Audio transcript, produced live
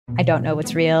I don't know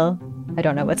what's real. I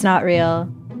don't know what's not real.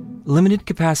 Limited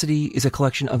Capacity is a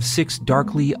collection of 6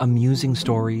 darkly amusing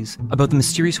stories about the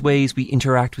mysterious ways we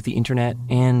interact with the internet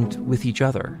and with each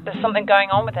other. There's something going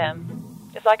on with him.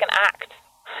 It's like an act.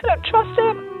 I don't trust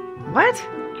him. What?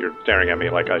 You're staring at me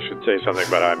like I should say something,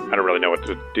 but I don't really know what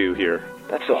to do here.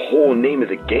 That's the whole name of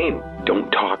the game. Don't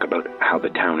talk about how the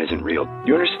town isn't real.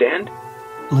 You understand?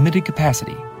 Limited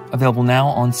Capacity, available now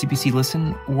on CBC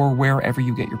Listen or wherever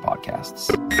you get your podcasts.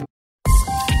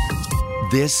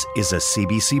 This is a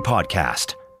CBC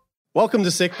podcast. Welcome to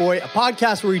Sickboy, a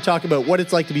podcast where we talk about what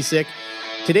it's like to be sick.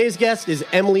 Today's guest is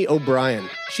Emily O'Brien.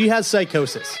 She has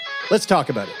psychosis. Let's talk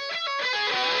about it.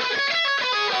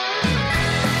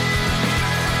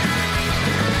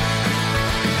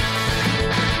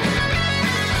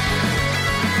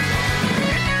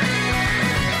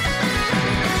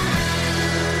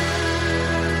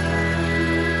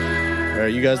 All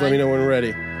right, you guys let me know when we're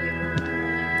ready.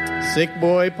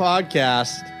 Sickboy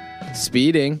podcast.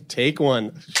 Speeding. Take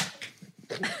one.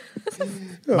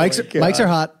 Mics are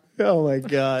hot. Oh my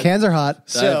God. Cans are hot.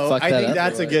 So I think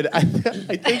that's a good. I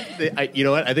think you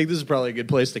know what? I think this is probably a good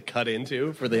place to cut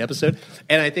into for the episode,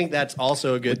 and I think that's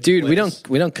also a good. Dude, place.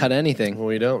 we don't cut anything. Well,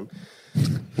 we don't.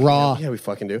 Raw. Yeah, we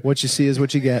fucking do. What you see is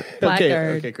what you get.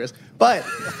 Okay, Chris. But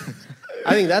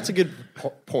I think that's a good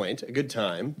point, a good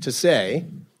time to say,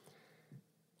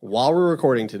 while we're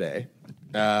recording today,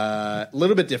 a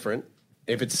little bit different.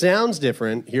 If it sounds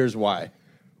different, here's why.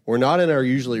 We're not in our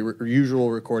usual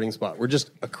recording spot. We're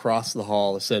just across the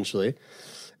hall, essentially.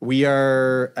 We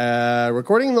are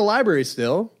recording in the library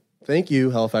still. Thank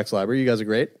you, Halifax Library. You guys are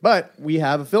great. But we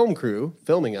have a film crew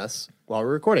filming us while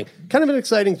we're recording. Kind of an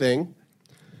exciting thing.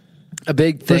 A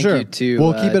big thank you to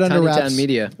we'll keep it under Tiny wraps. Town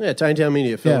Media. Yeah, Tiny Town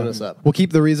Media filming us up. We'll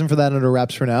keep the reason for that under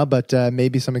wraps for now, but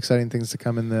maybe some exciting things to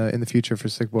come in the future for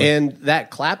Sickboy. And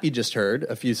that clap you just heard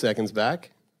a few seconds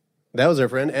back, that was our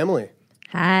friend Emily.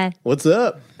 Hi. What's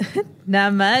up?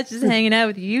 Not much. Just hanging out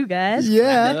with you guys.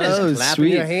 Yeah. Oh, Clapping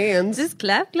sweet. your hands. Just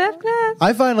clap, clap, clap.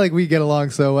 I find like we get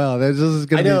along so well. This is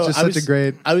going to be just such a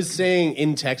great... I was saying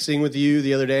in texting with you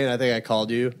the other day, and I think I called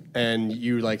you, and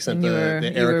you like sent the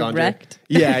Eric you were Andre. wrecked.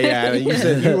 Yeah. You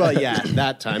said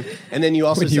that time, and then you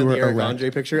also When you sent the were Eric erect.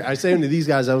 Andre picture. I was saying to these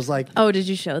guys, I was like, Oh, did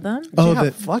you show them? yeah,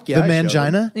 fuck yeah, The I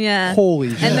showed mangina? Yeah. Holy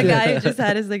shit. And the guy who just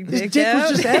had his like dick dick was out.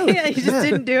 just out. Yeah, he just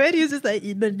didn't do it. He was just like,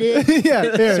 eat my dick.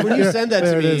 Yeah. So when you sent that to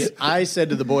there it me, is. I said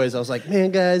to the boys, I was like,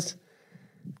 man, guys,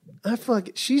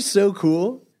 she's so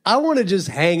cool. I want to just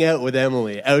hang out with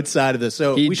Emily outside of this.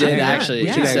 So He we should did hang out. actually.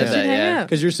 Yeah. He We said should that, hang yeah. out.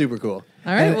 Because you're super cool.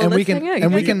 All right, well, and we let's can- hang out. and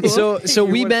You we guys are can- cool. So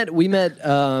we met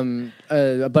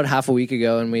about half a week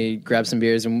ago, and we grabbed some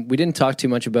beers, and we didn't talk too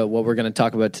much about what we're going to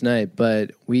talk about tonight,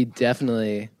 but we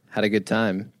definitely had a good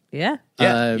time. Yeah.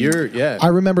 Yeah, I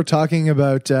remember talking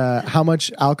about how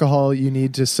much alcohol you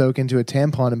need to soak into a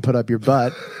tampon and put up your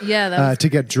butt Yeah, that was to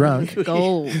get drunk.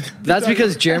 gold. That's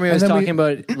because Jeremie was And then talking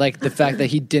about like the fact that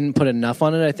he didn't put enough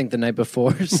on it, I think, the night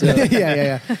before. So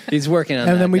yeah. he's working on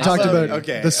that. And then we talked Also, about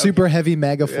okay, the super heavy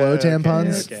mega flow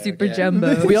tampons. Super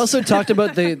jumbo. We also talked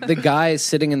about the guy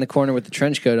sitting in the corner with the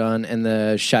trench coat on and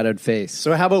the shadowed face.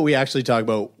 So how about we actually talk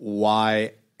about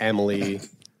why Emily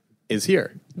is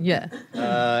here? Yeah,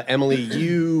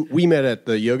 Emily, we met at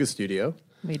the yoga studio,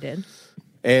 we did.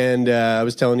 and I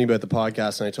was telling you about the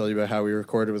podcast, and I told you about how we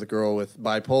recorded with a girl with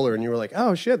bipolar, and you were like,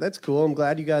 oh, shit, that's cool. I'm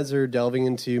glad you guys are delving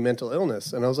into mental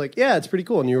illness. And I was like, yeah, it's pretty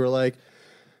cool. And you were like,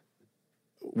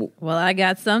 Well, I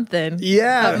got something.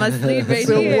 yeah. Up my sleeve right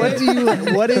So here. what do you have,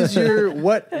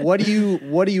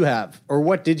 or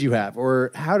what did you have,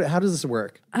 or how does this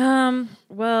work?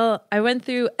 Well, I went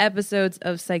through episodes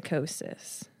of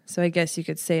Psychosis, so I guess you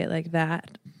could say it like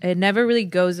that. It never really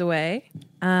goes away.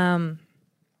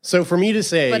 So for me to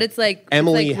say, But it's like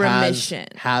Emily it's like remission.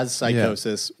 has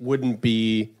psychosis wouldn't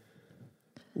be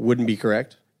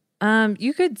correct.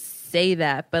 You could say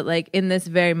that, but like in this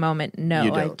very moment, no,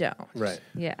 You I don't. don't. Right.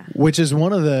 Yeah. Which is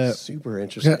one of the... Super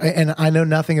interesting. And I know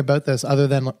nothing about this other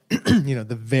than,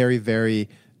 the very, very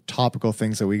topical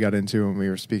things that we got into when we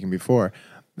were speaking before.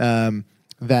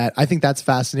 That I think that's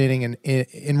fascinating, and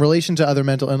in relation to other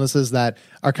mental illnesses that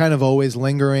are kind of always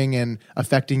lingering and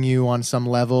affecting you on some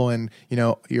level. And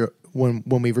when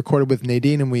we recorded with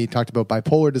Nadine and we talked about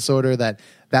bipolar disorder,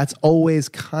 that's always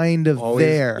kind of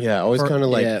there. Yeah, always kind of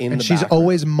like in and the she's background.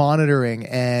 always monitoring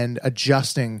and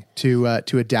adjusting to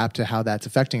adapt to how that's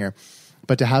affecting her.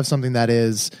 But to have something that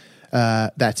is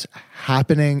that's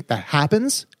happening, that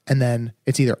happens, and then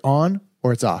it's either on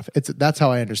or it's off. That's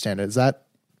how I understand it. Is that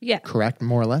correct,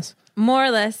 more or less? More or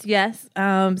less, yes.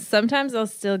 Sometimes I'll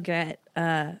still get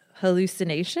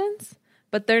hallucinations,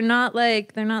 but they're not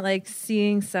like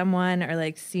seeing someone or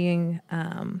like seeing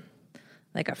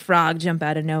like a frog jump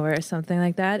out of nowhere or something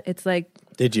like that. It's like,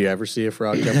 Did you ever see a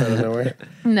frog jump out of nowhere?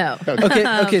 no.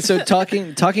 Okay. So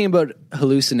talking about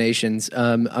hallucinations,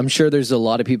 I'm sure there's a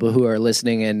lot of people who are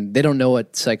listening and they don't know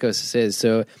what psychosis is.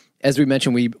 So as we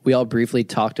mentioned, we all briefly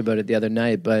talked about it the other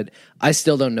night, but I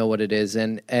still don't know what it is.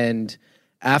 And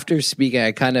after speaking,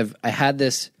 I had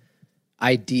this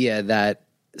idea that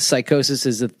psychosis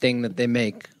is a thing that they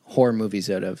make horror movies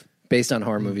out of, based on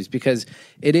horror movies, because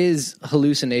it is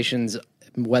hallucinations,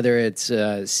 whether it's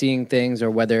seeing things or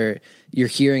whether you're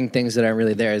hearing things that aren't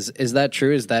really there. Is that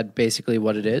true? Is that basically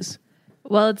what it is?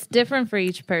 Well, it's different for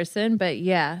each person, but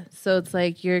yeah. So it's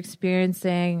like you're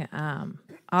experiencing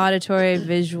auditory,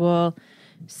 visual,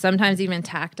 sometimes even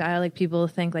tactile. Like people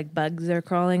think like bugs are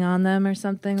crawling on them or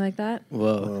something like that.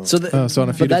 Whoa! So on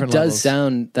a few different levels.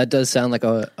 That does sound like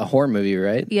a horror movie,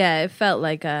 right? Yeah, it felt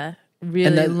like a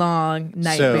really long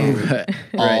nightmare.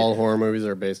 So all horror movies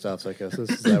are based off psychosis.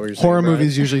 Is that what you're saying? Horror Brian?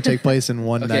 movies usually take place in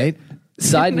one night.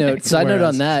 Side note Whereas-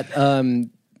 on that.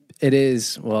 It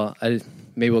is,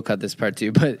 maybe we'll cut this part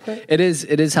too, but it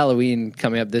is Halloween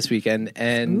coming up this weekend,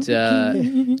 and Yeah,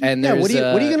 there's what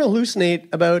are you going to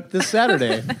hallucinate about this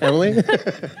Saturday, Emily?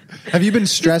 Have you been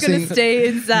Just stressing? gonna stay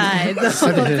inside the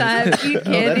whole time, eat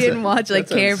candy, and watch like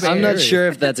Care Bears. I'm not sure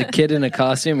if that's a kid in a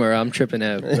costume or I'm tripping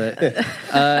out,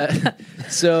 but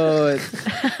so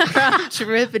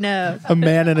tripping out. A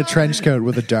man in a trench coat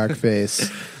with a dark face.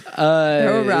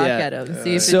 Throw a rock yeah. at him.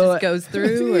 See if So- it just goes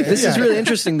through. Or? This is really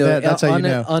interesting, though. That's how you on,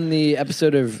 know. on the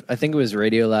episode of, I think it was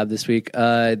Radio Lab this week,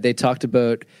 they talked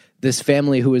about this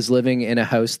family who was living in a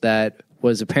house that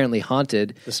was apparently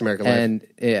haunted. This American Life.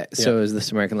 And so is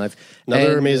This American Life. Another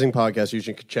And- amazing podcast you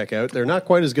should check out. They're not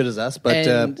quite as good as us, but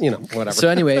And- whatever. So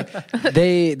anyway,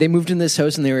 they moved in this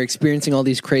house and they were experiencing all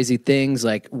these crazy things,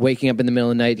 like waking up in the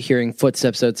middle of the night, hearing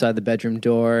footsteps outside the bedroom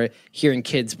door, hearing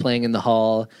kids playing in the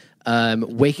hall,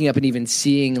 waking up and even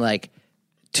seeing like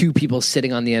two people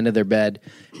sitting on the end of their bed.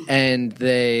 And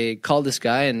they called this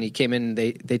guy and he came in.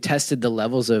 They tested the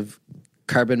levels of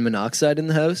carbon monoxide in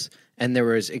the house, and there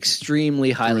was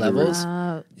extremely high levels.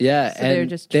 Yeah, So they were and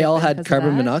just they all tripping had 'cause of carbon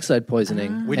that? monoxide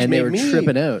poisoning, and they made were me-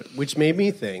 tripping out. Which made me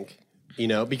think,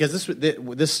 because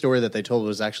this story that they told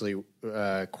was actually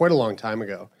quite a long time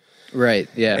ago, Right?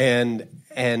 Yeah.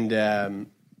 and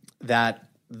that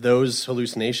those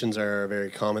hallucinations are a very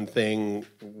common thing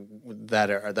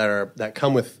that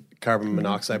come with carbon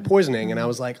monoxide poisoning. And I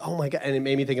was like, oh my God. And it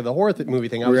made me think of the horror movie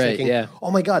thing. I was Right, thinking, yeah.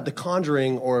 oh my God, The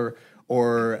Conjuring or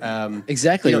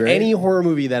Exactly, right. any horror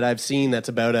movie that I've seen that's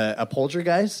about a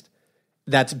poltergeist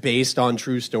that's based on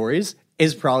true stories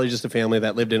is probably just a family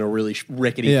that lived in a really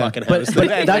rickety fucking house. But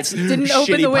that had, that's- Didn't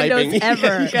open shitty the windows piping.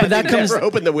 ever. Yeah, But that they comes never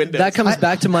open the windows. That comes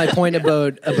back to my point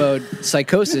about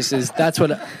psychosis. Is that's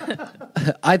what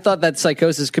I thought, that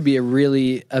psychosis could be a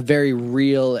very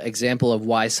real example of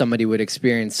why somebody would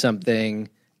experience something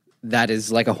that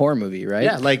is like a horror movie, right?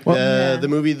 Yeah, like the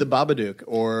movie The Babadook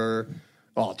or...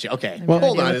 Oh, okay. no Hold idea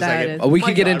on what a that second. is. Oh, we My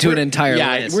could get God, into an we're- entire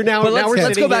yeah, list. We're now, But now we're let's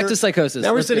sitting go back here- to psychosis.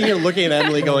 Now we're sitting here looking at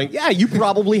Emily going, yeah, you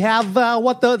probably have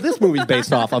what this movie's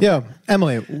based off of. Yo,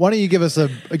 Emily, why don't you give us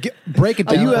break it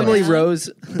Are down? you for Emily us. Rose?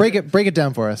 Break it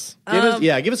down for us.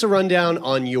 Give us a rundown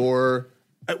on your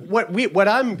what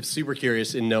I'm super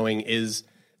curious in knowing is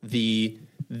the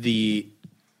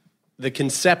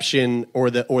conception or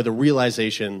the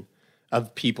realization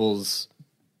of people's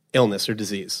illness or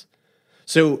disease.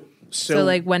 So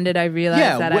like, when did I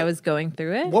realize that I was going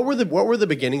through it? What were the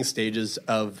beginning stages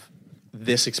of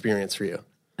this experience for you?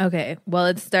 Okay. Well,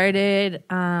 it started.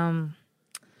 I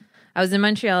was in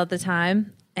Montreal at the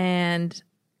time, and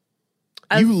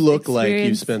You look like you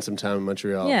experienced- spent some time in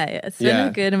Montreal. Yeah, spent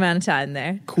a good amount of time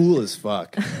there. Cool as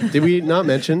fuck. Did we not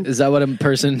mention? Is that what a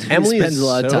person who Emily spends is a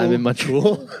lot of so time in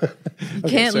Montreal? Cool.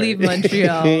 Can't sorry. leave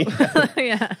Montreal.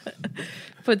 Yeah,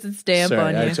 puts a stamp Sorry,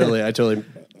 on you. I totally.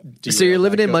 So you're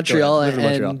living in Montreal, Live in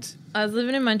Montreal. and I was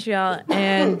living in Montreal,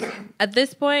 and at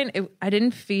this point,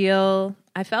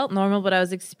 I felt normal, but I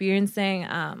was experiencing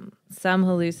some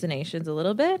hallucinations a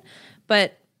little bit.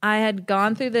 But I had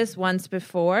gone through this once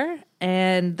before,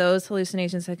 and those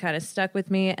hallucinations had kind of stuck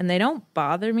with me, and they don't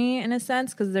bother me in a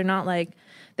sense because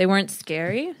they weren't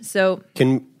scary. So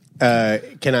Can I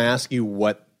ask you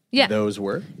what Yeah. those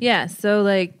were? yeah, so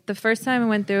like the first time I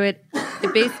went through it,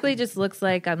 it basically just looks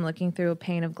like I'm looking through a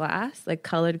pane of glass, like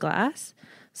colored glass.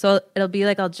 So it'll be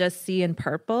like I'll just see in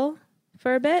purple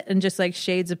for a bit and just like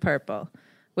shades of purple,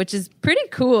 which is pretty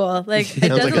cool. Like it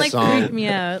Sounds doesn't like a like song. freak me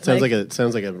out. Sounds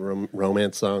like a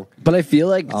romance song. but I feel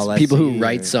like All I people who see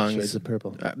write are songs shades of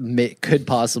purple. could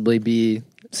possibly be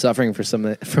suffering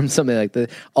from something like that.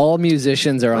 All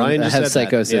musicians are Brian just have said that.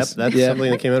 psychosis. Yep, that's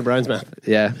something that came out of Brian's mouth.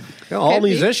 Yeah. All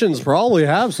musicians probably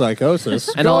have psychosis.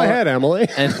 And Go all- ahead, Emily.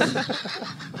 And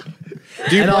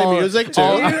Do you and play all- music too?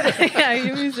 Are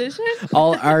you a musician?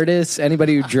 all artists,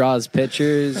 anybody who draws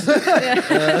pictures.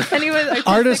 Anyone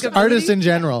Artists ability? in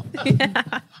general.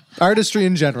 Artistry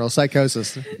in general,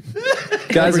 psychosis.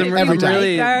 Guys, Every I'm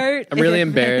time. really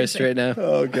embarrassed right now.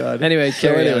 Oh God. Anyway, So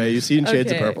carry on. anyway, you've seen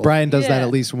Shades of Okay. Purple. Brian does that Yeah. at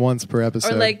least once per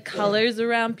episode. Or like colors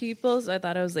around people. So I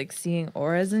thought I was like seeing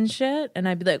auras and shit. And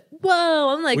I'd be like, whoa,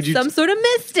 I'm like Would you some sort of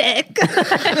mystic.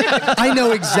 I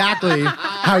know exactly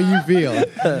how you feel.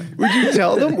 Would you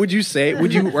tell them? Would you say?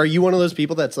 Are you one of those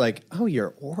people that's like, oh,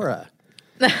 your aura?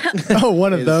 Oh,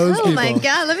 one of those people.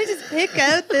 God, let me just pick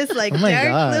out this like Oh my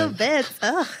God. little bits.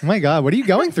 Ugh, Oh my God, what are you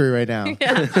going through right now?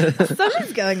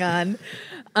 something's going on.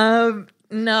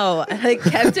 No, I like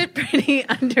kept it pretty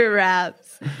under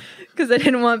wraps. Because I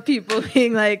didn't want people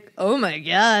being like, oh my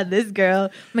God, this girl.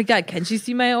 Oh my God, can she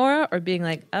see my aura? Or being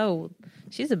like, oh,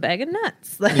 she's a bag of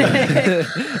nuts. Like,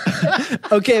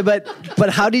 Okay, but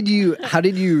how did you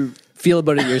feel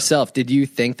about it yourself? Did you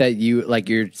think that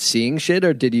you're seeing shit,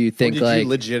 or did you think did you like,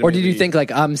 legitimately- or did you think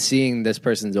like I'm seeing this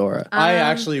person's aura? I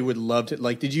actually would love to.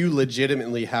 Like, did you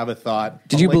legitimately have a thought?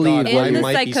 Did oh you my believe God, what I in the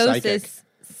might be psychic? psychosis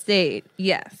state,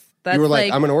 yes. That's were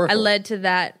like, I'm an oracle. I led to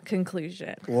that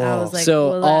conclusion. I was like, So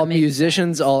well, that all makes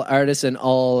musicians, all artists, and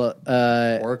all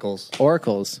Oracles.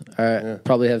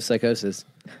 probably have psychosis.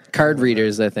 Card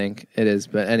readers, I think it is.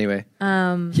 But anyway,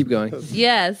 keep going.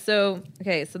 Yeah, so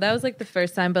that was like the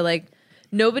first time, but like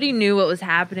nobody knew what was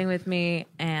happening with me,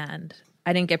 and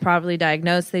I didn't get properly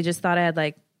diagnosed. They just thought I had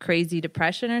like crazy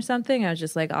depression or something. I was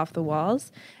just like off the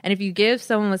walls. And if you give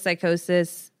someone with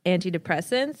psychosis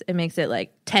antidepressants, it makes it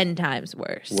like 10 times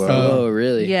worse. Whoa. Oh,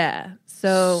 really? Yeah.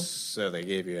 So they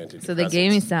gave you antidepressants. they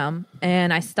gave me some,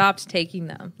 and I stopped taking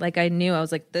them. Like I knew, I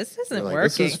was like, this isn't Like,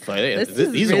 working. this is funny. This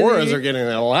is These really- auras are getting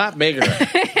a lot bigger.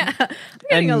 I'm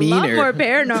getting and a lot meaner. more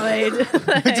paranoid.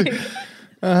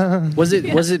 Like, Was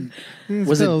it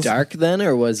pills. dark then,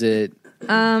 or was it? it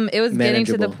was getting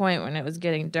to the Manageable. point when it was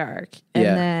getting dark, and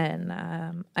Yeah.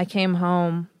 then I came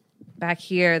home back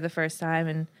here the first time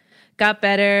and got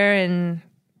better and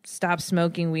stopped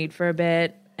smoking weed for a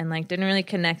bit, and like didn't really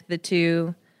connect the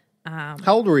two. How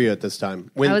old were you at this time?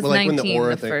 When, I was like, when 19, the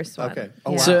aura the thing. first one. Okay.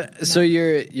 Oh, Yeah. wow. So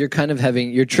you're kind of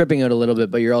you're tripping out a little bit,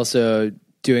 but you're also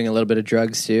doing a little bit of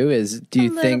drugs too. Do you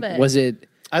little think bit. was it?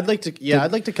 I'd like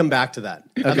to come back to that.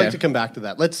 I'd Okay. like to come back to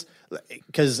that.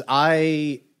 Because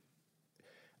I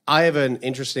had an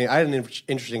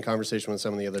interesting conversation with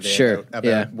someone the other day Sure, about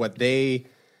yeah. what they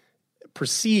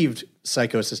perceived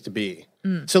psychosis to be.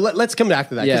 So let's come back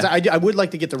to that, Yeah. because I would like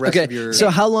to get the rest Okay, of your.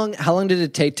 so how long did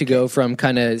it take to go from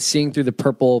kind of seeing through the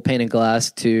purple painted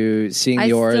glass to seeing I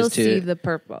the auras still to see the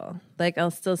purple. Like I'll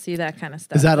still see that kind of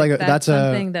stuff. Is that like a- that's that's a-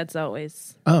 something that's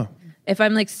always. Oh, If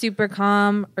I'm like super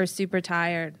calm or super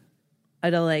tired,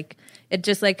 it'll like it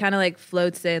just like kind of like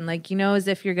floats in, like as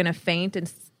if you're gonna faint and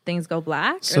things go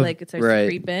black, So- or like it starts Right. to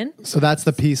creep in. so that's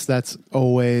the piece that's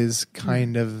always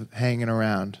kind of hanging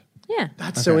around. Yeah,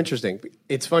 That's so interesting.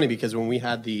 It's funny because when we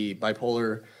had the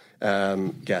bipolar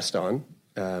guest on,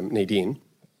 Nadine,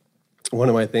 one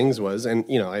of my things was, and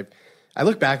I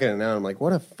look back at it now and I'm like,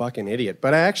 what a fucking idiot.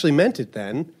 But I actually meant it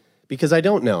then because I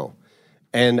don't know.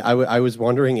 And I was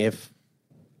wondering I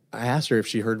asked her if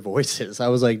she heard voices. I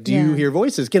was like, do you Yeah. hear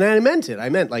voices? I meant it. I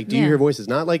meant like, do you Yeah. hear voices?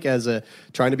 Not like as a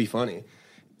trying to be funny.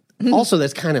 Also,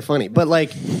 that's kind of funny, but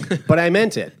but I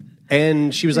meant it.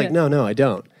 And she was like, Yeah. no, I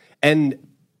don't. And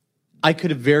I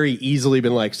could have very easily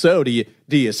been like, so do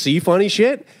you see funny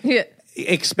shit? yeah,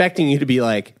 Expecting you to be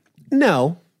like,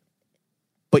 no,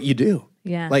 but you do.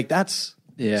 Yeah. Like that's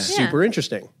Yeah. super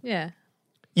interesting. yeah.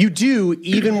 You do,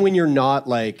 even when you're not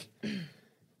like,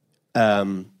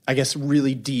 I guess,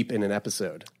 really deep in an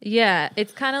episode. Yeah,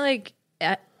 it's kind of like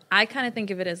I kind of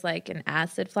think of it as like an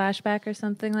acid flashback or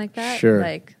something like that. Sure.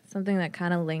 Like something that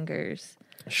kind of lingers,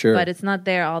 Sure. but it's not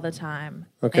there all the time.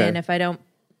 Okay. And if I don't,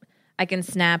 I can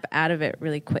snap out of it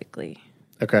really quickly.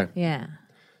 Okay. Yeah.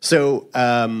 So,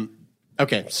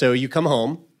 so you come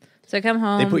home. So I come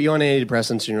home. They put you on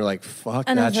antidepressants, and you're like, "Fuck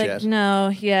and I that was like, shit." no,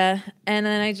 yeah. And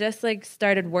then I just like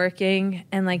started working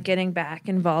and like getting back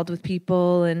involved with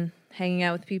people and hanging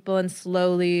out with people and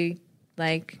slowly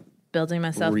like building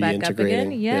myself back up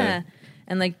again. Reintegrating, Yeah. yeah.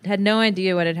 And like had no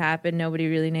idea what had happened. Nobody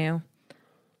really knew.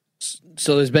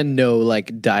 So there's been no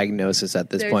like diagnosis at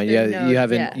this There's point. been no-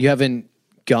 yeah. You haven't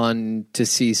gone to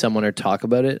see someone or talk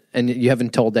about it, and you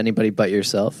haven't told anybody but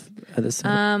yourself at this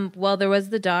time? Well, there was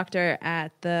the doctor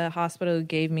at the hospital who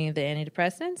gave me the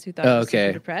antidepressants who thought I was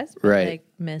super depressed. But, right. Like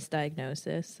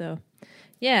misdiagnosis. So,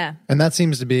 yeah. And that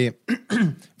seems to be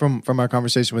from our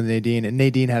conversation with Nadine. And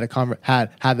Nadine had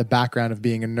had the background of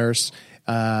being a nurse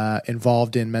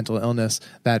involved in mental illness.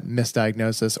 That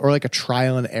misdiagnosis, or like a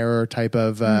trial and error type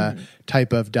of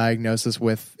diagnosis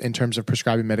in terms of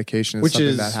prescribing medication, is Which something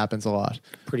is that happens a lot.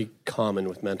 Pretty common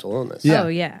with mental illness. Yeah. Oh,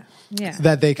 yeah. Yeah.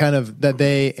 That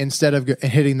they instead of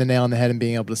hitting the nail on the head and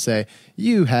being able to say,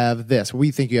 you have this, we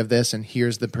think you have this, and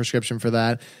here's the prescription for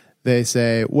that, they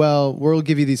say, well, we'll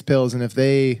give you these pills, and if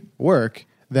they work,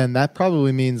 then that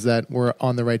probably means that we're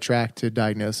on the right track to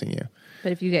diagnosing you.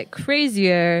 But if you get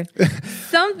crazier,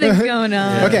 something's going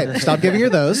on. Okay, stop giving her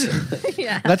those.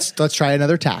 Yeah. Let's try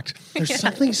another tact. There's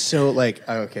something so like,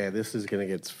 okay, this is going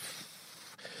to get...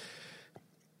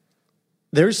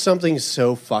 There's something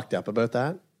so fucked up about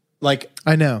that. Like,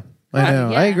 I know. Yeah.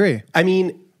 I agree. I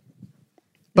mean...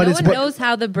 But no one knows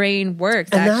how the brain works,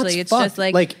 And actually. that's It's just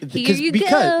fucked. like here you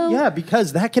go. Yeah,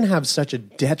 because that can have such a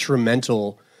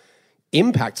detrimental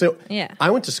impact. So Yeah. I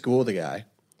went to school with a guy.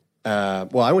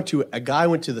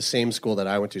 Went to the same school that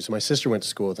I went to. So my sister went to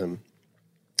school with him.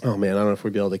 Oh man, I don't know if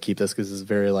we'd be able to keep this because it's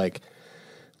very like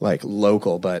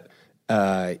local, but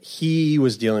he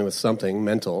was dealing with something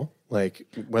mental, like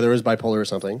whether it was bipolar or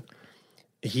something.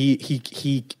 He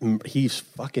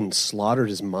fucking slaughtered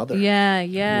his mother. Yeah,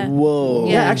 yeah. Whoa.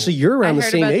 Yeah, actually, you're around I the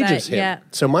heard same about age that, as him. yeah.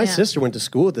 So my Yeah. sister went to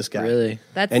school with this guy. Really?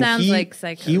 That And sounds like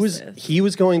psychosis. He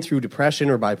was going through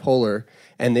depression or bipolar,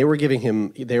 and they were giving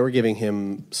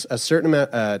him a certain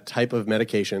amount type of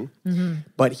medication,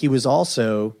 but he was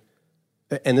also,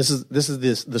 and this is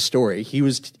the story. He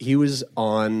was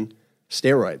on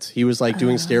steroids. He was like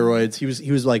doing steroids.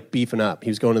 He was like beefing up. He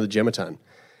was going to the gym a ton.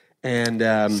 And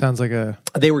Sounds like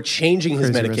they were changing his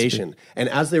crazy medication. recipe. And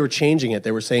as they were changing it,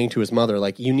 they were saying to his mother,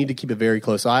 like, you need to keep a very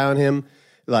close eye on him.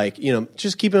 Like,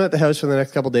 just keep him at the house for the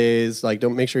next couple days. Like,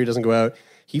 don't make sure he doesn't go out.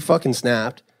 He fucking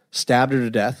snapped, stabbed her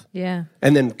to death. Yeah.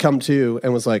 And then come to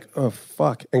and was like, oh,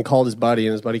 fuck. And called his buddy,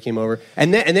 and his buddy came over.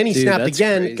 And then he snapped that's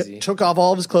again, crazy. took off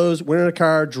all of his clothes, went in a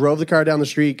car, drove the car down the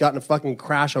street, got in a fucking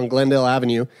crash on Glendale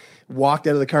Avenue, walked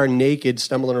out of the car naked,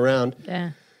 stumbling around,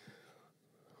 Yeah.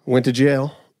 went to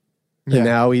jail. Yeah. And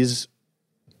now he's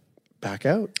back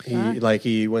out.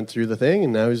 He went through the thing,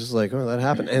 and now he's just like, oh, that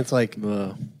happened. And it's like,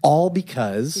 all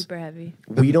because Super heavy.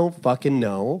 we don't fucking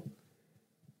know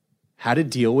how to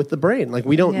deal with the brain. Like,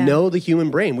 we don't Yeah. know the human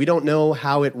brain. We don't know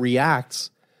how it reacts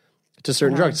to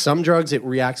certain drugs. Some drugs, it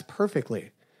reacts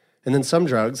perfectly. And then some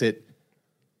drugs, it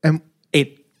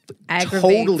Aggravates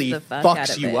totally the fuck out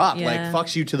fucks of you it. up. Yeah. Like,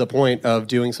 fucks you to the point of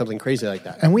doing something crazy like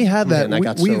that. and we had that. And that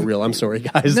got so real. I'm sorry,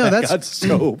 guys. No, that got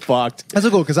so fucked. That's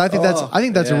so cool because I think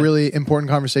that's yeah. a really important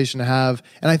conversation to have,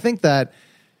 and I think that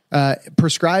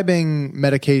prescribing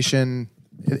medication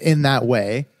in that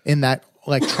way, in that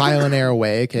like trial and error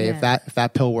way, okay, Yeah. if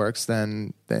that pill works,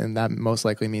 then that most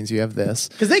likely means you have this.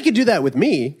 Because they could do that with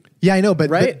me. Yeah, I know, but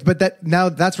Right? but that now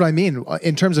that's what I mean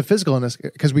in terms of physical illness,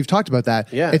 because we've talked about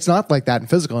that. Yeah. It's not like that in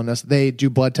physical illness. They do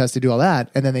blood tests, they do all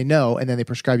that, and then they know, and then they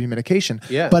prescribe you medication.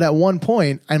 Yeah. But at one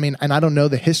point, I mean, and I don't know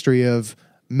the history of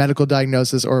medical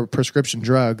diagnosis or prescription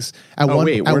drugs.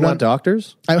 We're not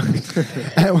doctors?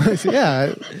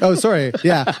 Yeah. Oh, sorry.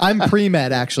 Yeah, I'm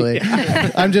pre-med actually.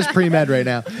 I'm just pre-med right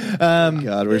now.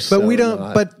 God, we're so But we don't.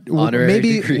 not. But Honorary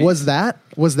maybe degree. was that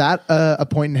a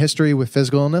point in history with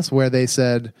physical illness where they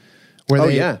said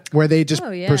where they just Oh,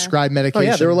 yeah. prescribe Oh medication?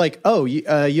 yeah, they were like, "Oh, you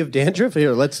have dandruff?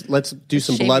 Here, let's do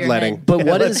some Shave your bloodletting." head. But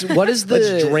what is Let's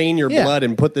the drain your Yeah. blood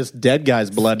and put this dead guy's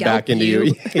blood Scalp back into you.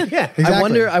 you. Yeah,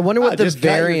 Exactly. I wonder what the just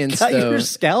variance cut though. your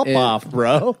scalp is. off,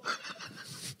 bro.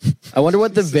 I wonder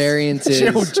what the variance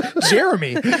is.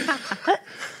 Jeremie.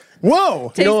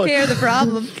 Whoa. Takes care of the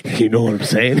problem. You know what I'm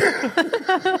saying?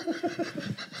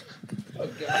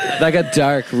 That got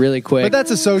dark really quick. But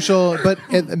that's a social. But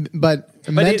it's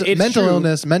mental true.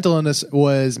 illness. Mental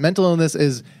illness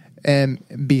is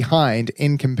behind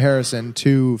in comparison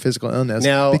to physical illness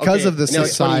Now, because okay, of the now,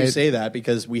 it's funny society. you say that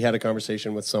because we had a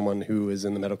conversation with someone who is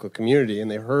in the medical community, and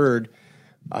they heard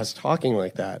us talking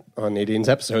like that on Nadine's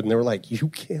episode, and they were like, "You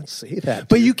can't say that."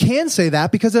 But dude." you can say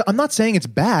that because I'm not saying it's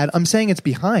bad. I'm saying it's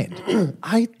behind.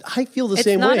 I feel the It's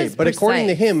same not way, as but according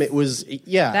to precise. him, it was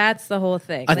That's the whole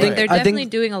thing. I think- they're I think- definitely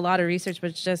doing a lot of research,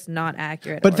 but it's just not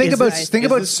accurate. But or think about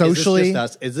precise. socially.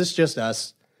 Is this just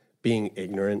us being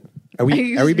ignorant? Are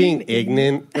we being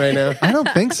ignorant right now? I don't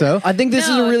think so. I think this is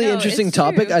No, a really no, interesting it's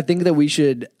topic. true. I think that we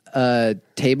should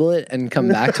table it and come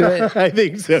back to it. I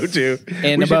think so too.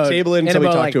 We should table it until we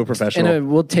talk to a professional.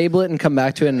 We'll table it and come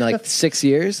back to it in like 6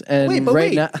 years. And Wait, but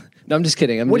wait. now, no, I'm just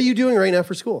kidding. What are you doing right now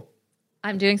for school?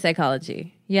 I'm doing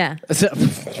psychology. Yeah.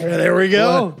 There we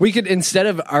go. We could, instead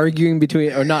of arguing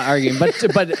between, or not arguing, but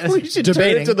We should turn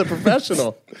Debating. it to the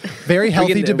professional. Very we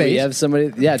healthy can, debate. We have somebody,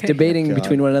 debating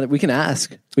between one another. We can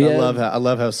ask. I love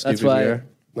how stupid why- we are.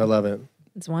 I love it.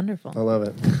 It's wonderful. I love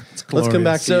it. Let's come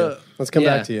back to So- you. Let's come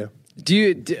yeah. back to you. Do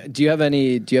you have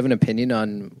an opinion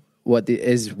on what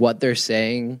they're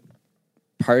saying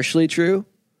partially true?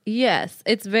 Yes,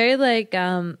 it's very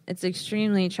it's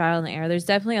extremely trial and error. There's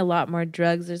definitely a lot more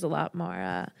drugs. There's a lot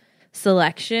more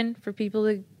selection for people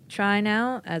to try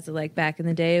now. As like back in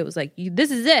the day, it was like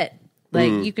this is it. Like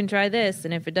you can try this,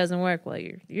 and if it doesn't work, well,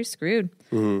 you're screwed.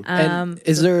 And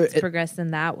it's progressed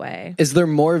in that way? Is there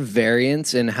more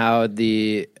variance in how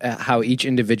how each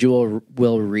individual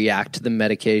will react to the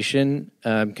medication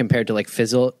compared to like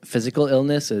physical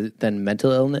illness than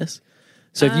mental illness?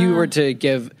 So if you were to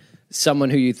give someone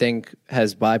who you think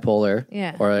has bipolar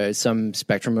or some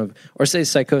spectrum of, or say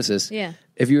psychosis,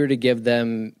 if you were to give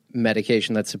them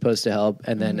medication that's supposed to help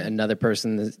and then another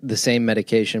person the same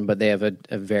medication but they have a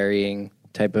varying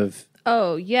type of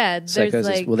there's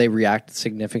psychosis, will they react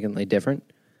significantly different?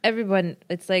 Everyone,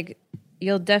 it's like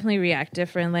you'll definitely react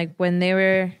different. Like when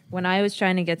I was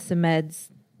trying to get some meds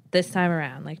this time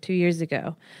around, like 2 years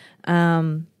ago,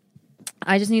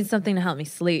 I just needed something to help me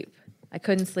sleep. I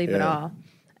couldn't sleep at all.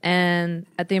 And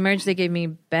at the emergency, they gave me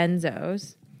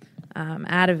benzos,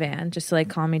 Ativan, just to like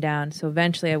calm me down. So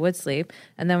eventually I would sleep.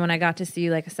 And then when I got to see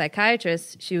like a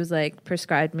psychiatrist, she was like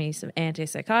prescribed me some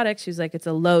antipsychotics. She was like, it's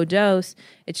a low dose.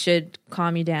 It should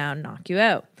calm you down, knock you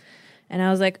out. And I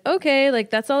was like, okay,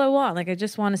 like that's all I want. Like I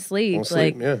just want to sleep.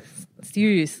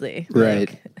 Seriously.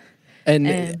 Right. Like, and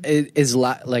it is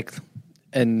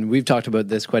and we've talked about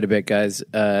this quite a bit, guys,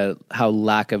 how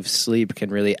lack of sleep can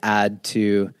really add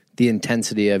to the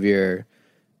intensity of your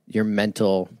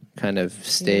mental kind of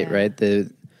state, right?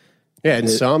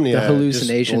 Insomnia, the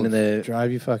hallucination, and the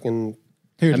drive you fucking.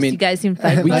 I mean, you guys seem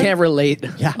fine. we can't relate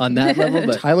on that level,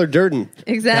 but Tyler Durden,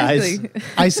 exactly. guys.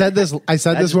 I said this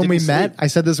when we met. I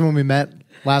said this when we met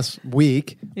last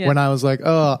week when I was like,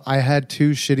 "Oh, I had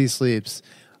 2 shitty sleeps.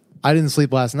 I didn't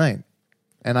sleep last night."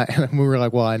 And we were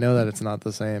like, well, I know that it's not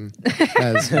the same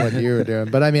as what you were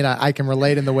doing. But I mean, I can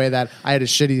relate in the way that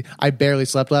I barely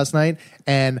slept last night.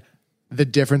 And the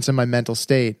difference in my mental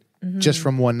state just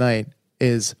from one night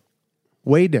is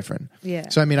way different. Yeah.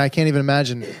 So, I mean, I can't even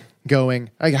imagine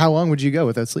going, like, how long would you go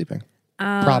without sleeping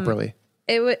properly?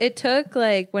 It took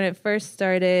like when it first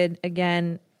started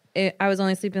again, I was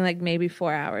only sleeping like maybe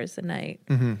 4 hours a night.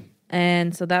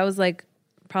 And so that was like,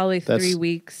 probably 3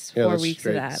 weeks, 4 weeks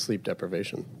of that. Sleep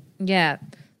deprivation. Yeah.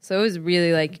 So it was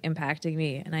really like impacting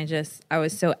me. And I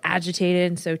was so agitated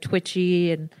and so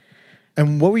twitchy.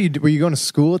 And what were you going to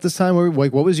school at this time?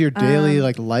 What was your daily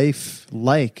life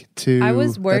like I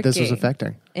was working that this was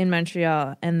affecting? In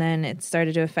Montreal. And then it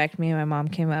started to affect me. My mom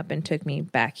came up and took me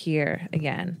back here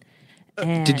again.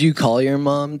 And did you call your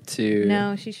mom to?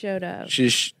 No, she showed up.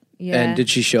 And did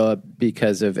she show up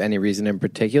because of any reason in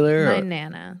particular? My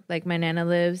nana. Like my nana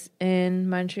lives in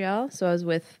Montreal, so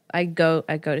I go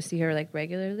to see her like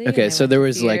regularly. Okay, so there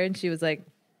was like, and she was like,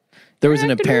 there was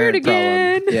an apparent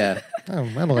problem. Yeah. Oh,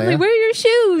 I'm like, where are your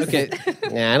shoes? Okay.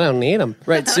 Yeah, I don't need them.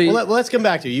 Right. So let's come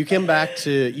back to you. You came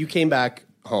back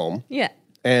home. Yeah.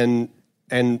 And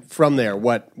from there,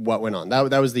 what went on?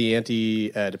 That was the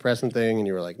antidepressant thing, and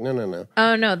you were like, no.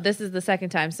 Oh no, this is the second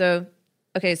time. So.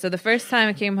 Okay, so the first time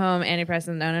I came home,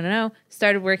 antidepressant, no.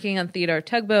 Started working on Theodore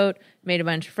Tugboat, made a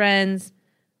bunch of friends,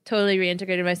 totally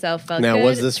reintegrated myself, felt now, good.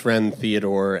 was this friend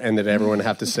Theodore, and did everyone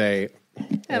have to say,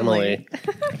 Emily,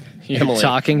 you're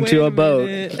talking to a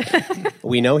boat.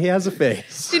 We know he has a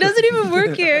face. She doesn't even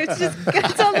work here. She just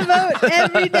gets on the boat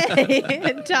every day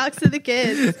and talks to the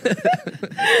kids.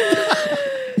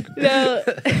 No,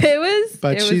 it was.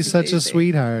 But she's such a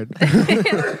sweetheart.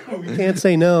 We can't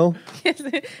say no.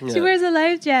 She wears a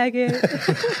life jacket.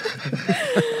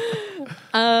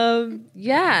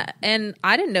 Yeah, and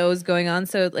I didn't know what was going on,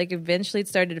 so like eventually it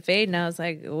started to fade, and I was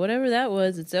like, whatever that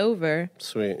was, it's over.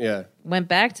 Sweet, yeah. Went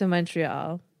back to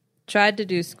Montreal, tried to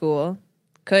do school,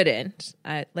 couldn't.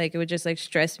 It would just like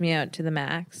stress me out to the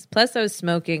max. Plus, I was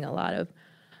smoking a lot of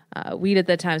weed at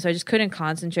that time, so I just couldn't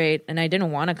concentrate, and I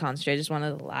didn't want to concentrate. I just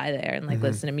wanted to lie there and like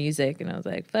listen to music, and I was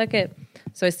like, fuck it.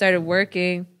 So I started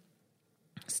working,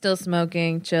 still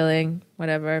smoking, chilling,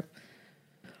 whatever.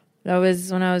 That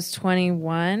was when I was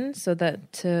 21, so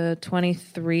that to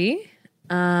 23,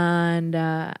 and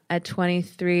at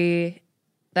 23,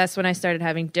 that's when I started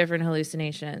having different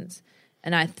hallucinations,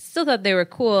 and I still thought they were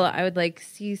cool. I would like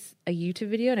see a YouTube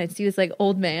video, and I'd see this like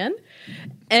old man,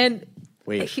 and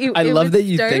wait, I love that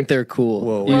you think they're cool.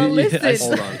 Whoa, Well,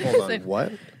 listen. hold on.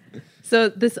 What? So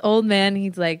this old man,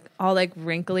 he's like all like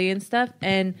wrinkly and stuff.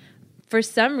 And for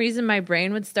some reason, my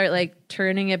brain would start like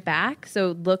turning it back.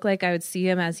 So it looked like I would see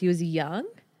him as he was young.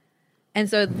 And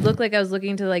so it looked like I was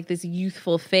looking to like this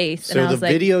youthful face. So and I the was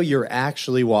like, video you're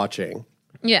actually watching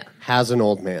has an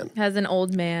old man. Has an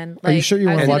old man. Are you sure you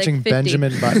I would weren't say, watching like 50.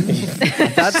 Benjamin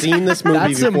Button? I've seen this movie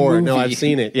That's a before. No, movie. I've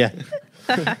seen it. Yeah.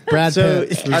 Brad So- Pitt.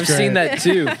 was I've great. seen that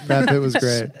too. Brad Pitt was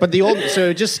great. But so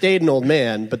it just stayed an old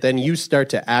man, but then you start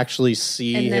to actually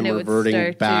see And then him it would reverting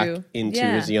start back to- into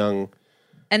yeah. his young.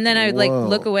 And then I would like Whoa.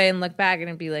 look away and look back and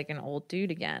it'd be like an old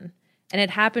dude again. And it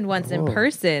happened once in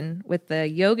person with the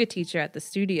yoga teacher at the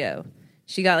studio.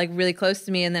 She got like really close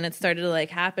to me and then it started to like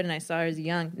happen and I saw her as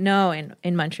young. No,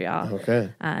 in Montreal. Okay.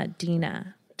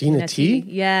 Dina. Dina T?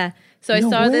 Yeah. So I No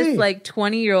saw way. this like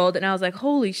 20-year-old and I was like,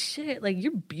 holy shit, like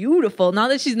you're beautiful. Not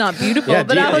that she's not beautiful, Yeah,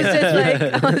 but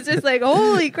Dina- I was just like,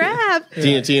 holy crap.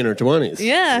 Dina T in her 20s.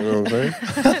 Yeah. You know what I'm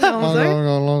saying? I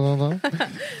was like,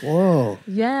 Whoa.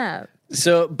 yeah.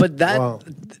 So, but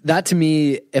that to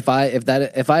me, if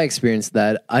I experienced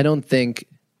that, I don't think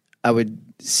I would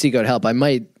seek out help. I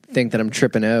might think that I'm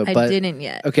tripping out. I but didn't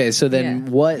yet. Okay, so then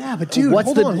what? Yeah, but dude,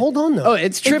 what's hold on though. Oh,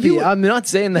 it's If trippy. you were- I'm not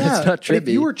saying that it's not but if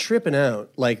trippy. you were tripping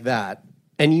out like that,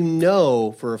 and you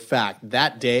know for a fact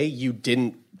that day you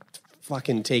didn't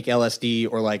fucking take LSD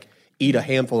or like eat a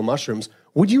handful of mushrooms,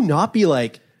 would you not be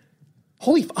like,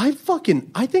 holy, I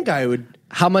think I would.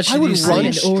 How much I did would you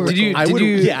run. sleep? Did you? I Did would,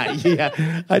 you?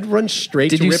 yeah. I'd run straight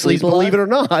Did to you Ripley's, sleep a lot? believe it or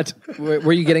not.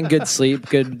 Were you getting good sleep,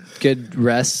 good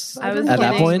rest I at was that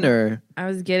getting- point, or I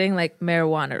was getting like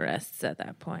marijuana rests at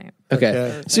that point.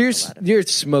 okay? So you're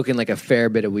smoking like a fair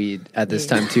bit of weed at this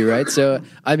time too, right? So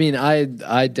I mean, I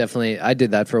definitely I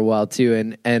did that for a while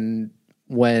too, and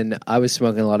when I was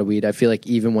smoking a lot of weed, I feel like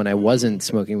even when I wasn't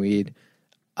smoking weed,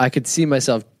 I could see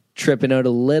myself tripping out a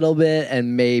little bit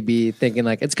and maybe thinking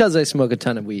like it's because I smoke a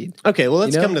ton of weed. Okay, well,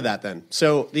 let's You know? come to that then.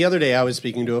 So the other day I was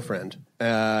speaking to a friend,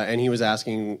 and he was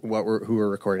asking who we're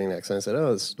recording next, and I said,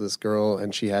 "Oh, this girl,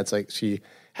 and she has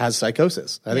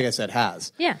psychosis." I think I said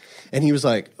has. Yeah. And he was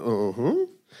like, and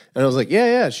I was like,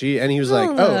 yeah. And he was like,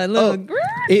 yeah.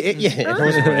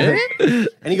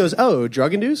 And he goes, "Oh,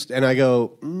 drug induced?" And I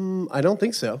go, "I don't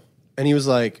think so." And he was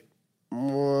like,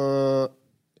 "I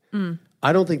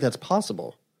don't think that's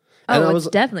possible." And Oh, I it's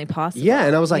definitely possible. Yeah,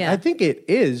 and I was like, Yeah. I think it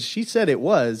is. She said it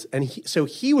was, and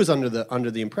he was under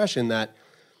the impression that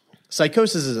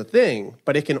psychosis is a thing,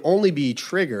 but it can only be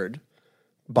triggered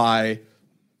by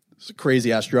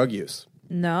crazy ass drug use.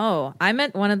 No, I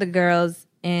met one of the girls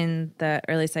in the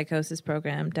early psychosis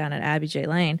program down at Abbey J.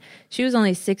 Lane. She was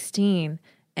only 16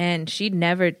 and she'd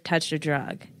never touched a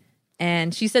drug.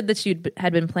 And she said that she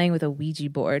had been playing with a Ouija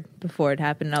board before it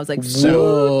happened. And I was like,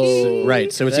 So,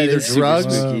 right. So it's That either is super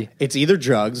drugs, spooky. it's either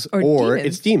drugs Or or demons.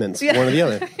 it's demons. One or the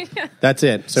other. That's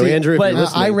it. So See, Andrew, if but you're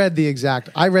listening, I read the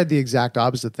exact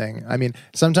opposite thing. I mean,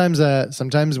 sometimes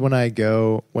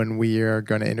when we are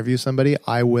going to interview somebody,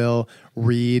 I will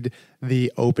read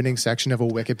the opening section of a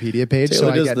Wikipedia page.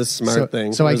 Taylor I does get the smart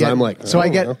thing, So I whereas get. I'm like, so I I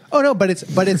don't get. know. Oh no, but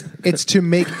it's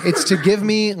to give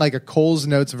me like a Cole's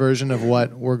Notes version of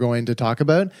what we're going to talk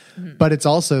about. But it's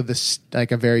also this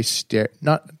like a very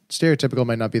not stereotypical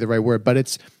might not be the right word, but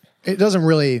it doesn't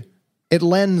really. It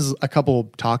lends a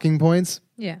couple talking points.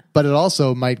 yeah. But it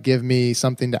also might give me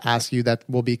something to ask you that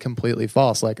will be completely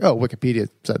false. Like, oh, Wikipedia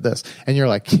said this. And you're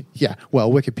like, yeah,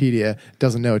 well, Wikipedia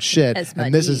doesn't know its shit. As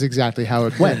And this much. is exactly how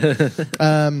it went.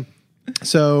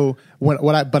 So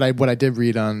what I did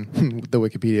read on the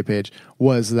Wikipedia page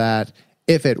was that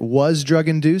if it was drug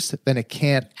induced, then it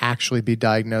can't actually be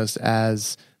diagnosed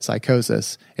as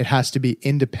psychosis. It has to be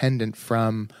independent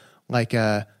from like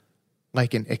an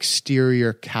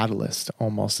exterior catalyst,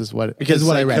 almost is what because is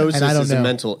what I read. psychosis And I don't is know. a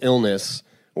mental illness,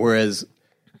 whereas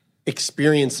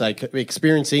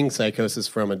experiencing psychosis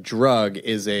from a drug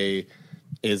is a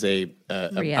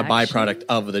byproduct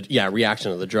of the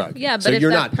reaction of the drug. Yeah, but so if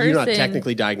you're that not person-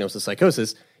 technically diagnosed with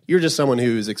psychosis. You're just someone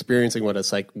who's experiencing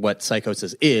what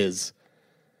psychosis is.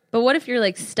 But what if you're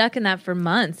like stuck in that for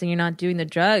months and you're not doing the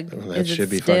drug? That Is it should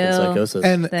be still, fucking psychosis.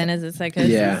 And Then is it psychosis?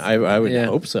 Yeah. I would Yeah.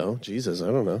 hope so. Jesus, I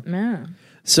don't know. No.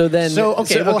 So then, So,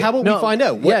 okay, well, how about we find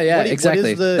out? What- yeah, what is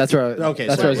exactly. the- that's where. Okay,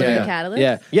 that's so where I was what going. is the catalyst?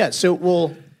 Yeah. Yeah. So,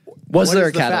 well, Was what there is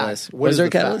a the fact? catalyst? What Was is there a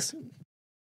the fact? catalyst?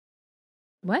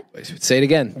 What? Say it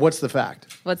again. What's the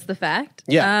fact? What's the fact?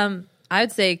 Yeah. I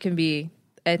would say it can be,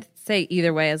 I'd say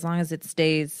either way, as long as it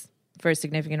stays for a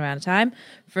significant amount of time.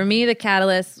 For me, the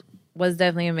catalyst was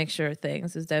definitely a mixture of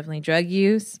things. It was definitely drug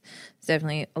use. It's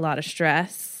definitely a lot of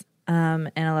stress, and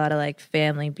a lot of like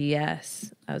family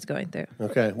BS I was going through.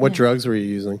 Okay. What drugs were you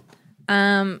using?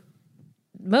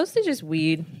 mostly just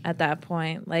weed at that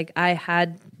point. Like I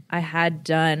had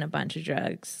done a bunch of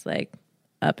drugs, like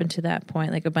up until that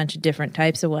point, like a bunch of different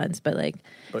types of ones, but like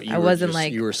But I wasn't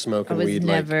like you were smoking I was weed.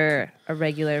 never a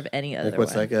regular of any other. Like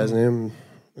what's one. that guy's name?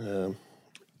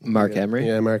 Mark Emery.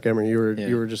 Yeah, Mark Emery.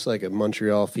 You were just like a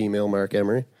Montreal female Mark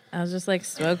Emery. I was just like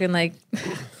smoking like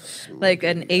like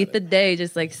an eighth a day,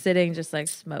 just like sitting, just like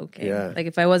smoking. Yeah. Like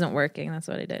if I wasn't working, that's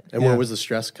what I did. And where was the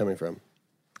stress coming from?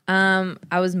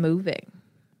 I was moving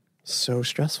So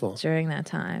stressful. during that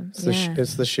time.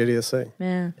 It's the shittiest thing.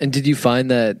 Yeah. And did you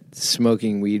find that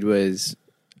smoking weed was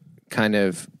kind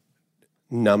of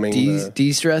Numbing.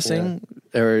 de-stressing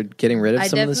or getting rid of I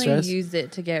some of the definitely stress? used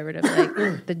it to get rid of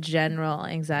like the general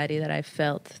anxiety that I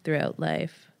felt throughout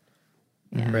life.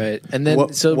 Yeah. Right. And then, what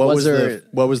was there...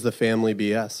 what was the family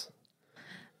BS?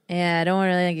 Yeah, I don't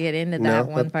really get into that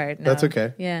one part. No. That's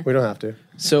okay. Yeah. We don't have to.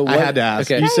 So I had to ask.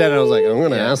 Okay. You said it, I was like, I'm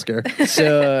going to ask her.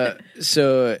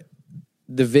 So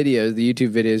the videos, the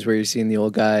YouTube videos where you're seeing the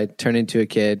old guy turn into a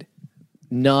kid,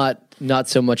 not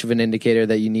so much of an indicator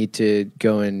that you need to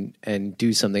go and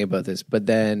do something about this. But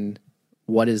then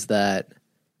what is that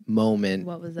moment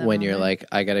What was that when you're moment? like,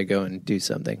 I got to go and do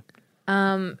something?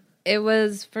 It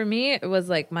was, for me, it was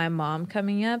like my mom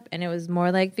coming up, and it was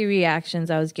more like the reactions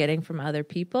I was getting from other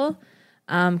people.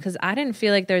 Because I didn't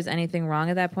feel like there was anything wrong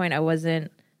at that point. I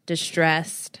wasn't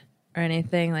distressed or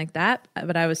anything like that,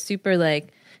 but I was super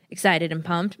like excited and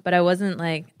pumped, but I wasn't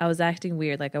like, I was acting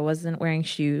weird. Like I wasn't wearing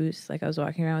shoes. Like I was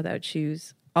walking around without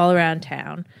shoes all around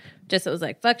town. Just, it was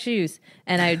like, fuck shoes.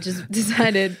 And I just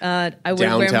decided I would wear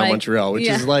Downtown my... Montreal, which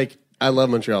is like, I love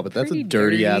Montreal, but that's pretty a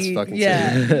dirty ass fucking city.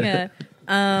 yeah.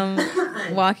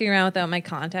 Walking around without my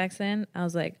contacts in, I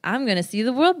was like, I'm gonna see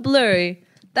the world blurry.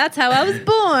 That's how I was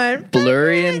born.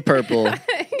 Blurry and purple.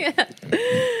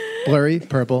 Blurry,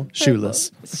 purple,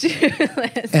 shoeless.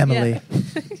 Shoeless. Emily.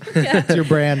 It's your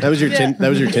brand. That was your that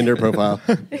was your Tinder profile.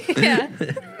 Yeah.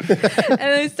 And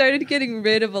I started getting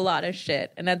rid of a lot of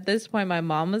shit. And at this point, my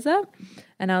mom was up,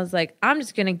 and I was like, I'm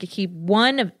just gonna keep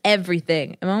one of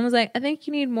everything. And mom was like, I think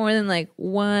you need more than like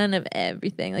one of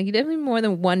everything. Like you definitely need more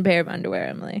than one pair of underwear,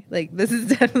 Emily. Like this is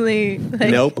definitely like,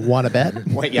 Nope. Want to bet?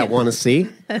 Wait, yeah, want to see?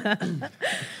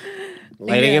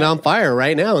 Lighting it on fire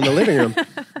right now in the living room.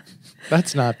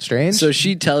 That's not strange. So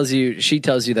she tells you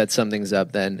that something's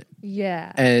up then.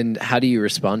 Yeah. And how do you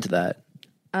respond to that?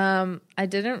 I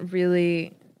didn't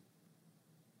really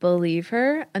believe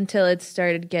her until it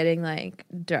started getting like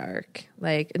dark,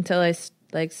 like until I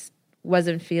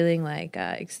wasn't feeling like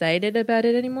excited about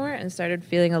it anymore, and started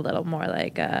feeling a little more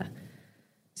like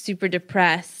super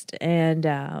depressed, and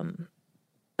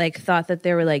like thought that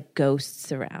there were like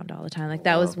ghosts around all the time. Like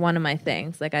that was one of my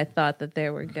things. Like I thought that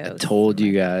there were ghosts. Told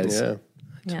you guys. Yeah.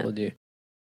 Yeah. Told you.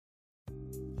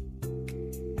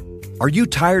 Are you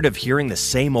tired of hearing the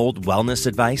same old wellness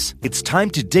advice? It's time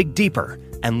to dig deeper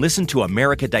and listen to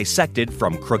America Dissected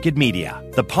from Crooked Media,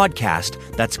 the podcast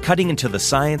that's cutting into the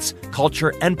science,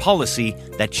 culture, and policy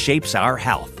that shapes our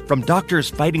health. From doctors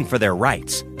fighting for their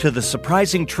rights to the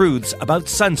surprising truths about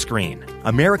sunscreen,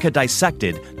 America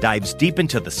Dissected dives deep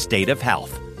into the state of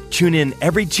health. Tune in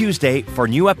every Tuesday for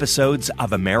new episodes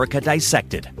of America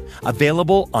Dissected,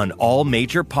 available on all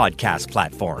major podcast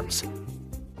platforms.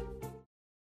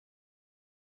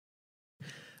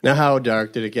 Now, how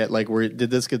dark did it get? Like, did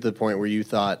this get to the point where you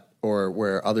thought, or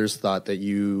where others thought that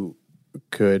you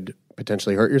could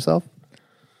potentially hurt yourself?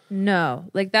 No,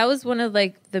 like that was one of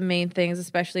like the main things,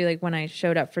 especially like when I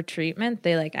showed up for treatment,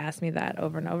 they like asked me that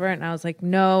over and over. And I was like,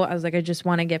 no, I was like, I just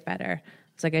want to get better.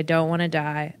 It's like, I don't want to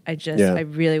die. I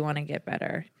really want to get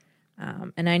better.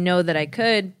 And I know that I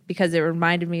could, because it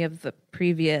reminded me of the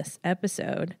previous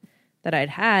episode that I'd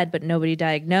had, but nobody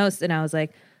diagnosed. And I was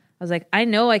like, I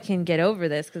know I can get over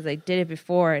this because I did it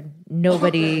before and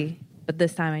nobody, but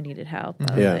this time I needed help.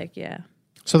 I was like, yeah.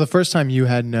 So the first time you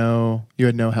had no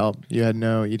help. You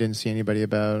didn't see anybody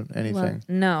about anything. Well,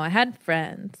 no, I had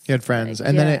friends. You had friends, Like,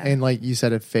 and yeah. then like you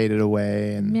said, it faded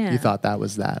away, and Yeah. you thought that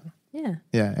was that. Yeah.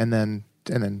 Yeah, and then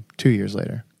 2 years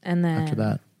later, And then after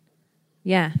that,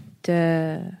 yeah,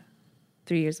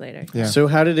 3 years later. yeah. So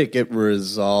how did it get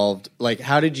resolved? Like,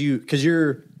 how did you? Because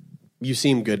you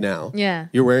seem good now. Yeah.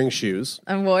 You're wearing shoes.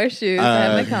 I wore shoes. I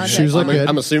had my contacts. shoes look on. good.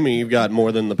 I'm assuming you've got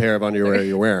more than the pair of underwear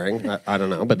you're wearing. I don't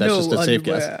know, but that's just a safe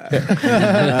guess.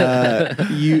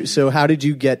 So how did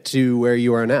you get to where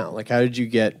you are now? Like, how did you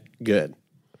get good?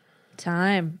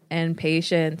 Time and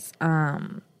patience.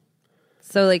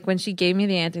 So like when she gave me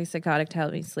the antipsychotic to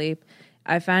help me sleep,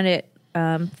 I found it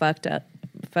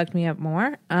fucked me up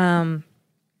more.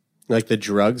 Like the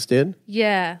drugs did?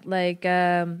 Yeah, like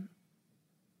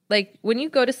like when you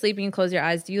go to sleep and you close your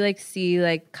eyes, do you like see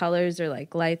like colors or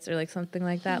like lights or like something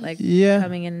like that, like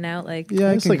coming in and out? Like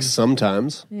it's like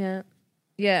sometimes. Yeah,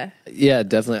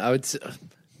 definitely. I would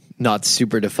not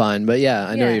super defined, but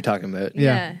I know what you're talking about.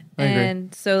 Yeah. I agree.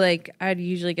 And so like I'd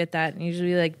usually get that, and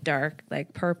usually like dark,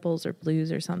 like purples or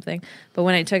blues or something. But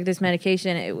when I took this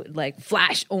medication, it would like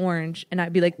flash orange, and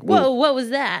I'd be like, "Whoa, what was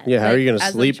that?" Yeah, how like, are you going to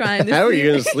sleep? How are you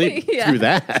going to sleep through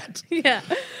that? Yeah.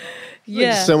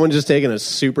 Like someone just taking a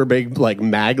super big like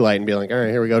mag light and be like, all right,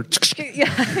 here we go.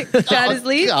 Try to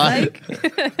sleep. Like.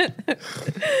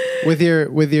 with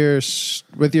your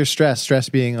stress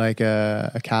being like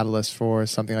a catalyst for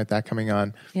something like that coming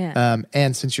on. Yeah.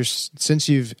 And since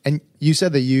you've you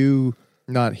said that you,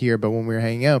 not here, but when we were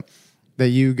hanging out, that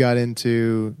you got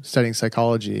into studying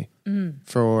psychology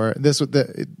for this.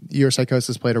 Your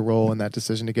psychosis played a role in that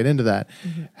decision to get into that.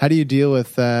 Mm-hmm. How do you deal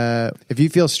with if you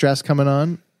feel stress coming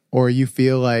on, or you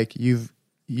feel like you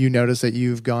notice that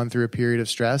you've gone through a period of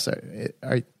stress?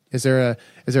 Is there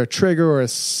a trigger or a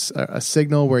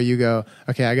signal where you go,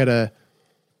 okay, I gotta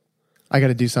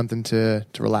do something to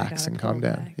relax and calm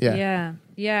down? Yeah.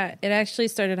 It actually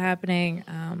started happening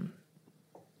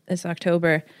this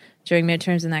October during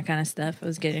midterms and that kind of stuff. I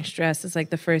was getting stressed. It's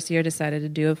like the first year I decided to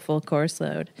do a full course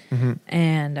load,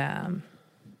 and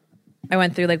I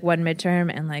went through like one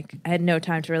midterm and like I had no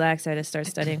time to relax. I had to start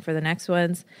studying for the next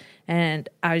ones, and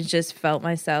I just felt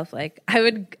myself like I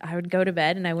would go to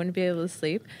bed and I wouldn't be able to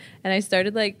sleep, and I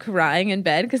started like crying in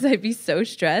bed because I'd be so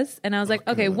stressed. And I was like,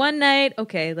 okay, one night,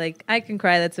 okay, like I can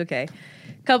cry, that's okay.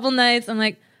 Couple nights, I'm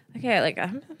like, okay, like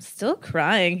I'm still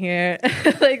crying here.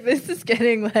 Like this is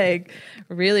getting like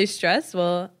really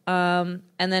stressful. And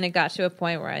then it got to a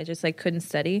point where I just like couldn't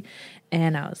study,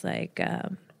 and I was like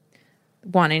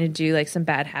wanting to do like some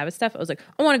bad habit stuff. I was like,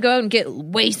 I want to go out and get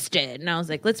wasted. And I was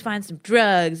like, let's find some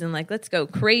drugs and like, let's go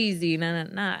crazy. Nah.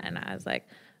 And I was like,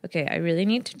 okay, I really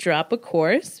need to drop a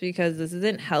course because this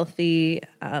isn't healthy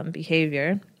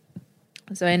behavior.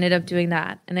 So I ended up doing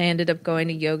that. And I ended up going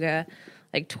to yoga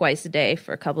like twice a day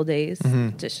for a couple days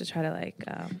just to try to like.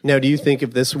 Now, do you think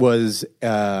if this was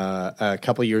a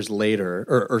couple years later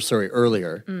or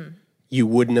earlier, you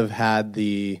wouldn't have had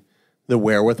the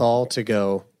wherewithal to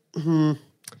go, I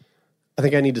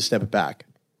think I need to step it back.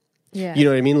 Yeah. You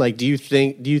know what I mean? Like, do you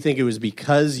think it was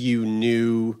because you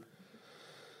knew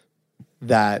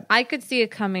that I could see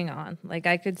it coming on? Like,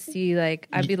 I could see, like,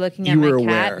 I'd be looking at my cat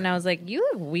aware. and I was like, you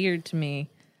look weird to me.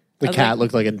 The cat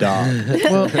looked like a dog.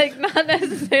 Well, like, not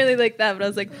necessarily like that, but I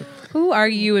was like, who are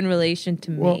you in relation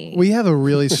to me? We have a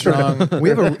really strong.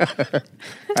 I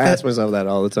ask myself that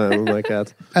all the time with my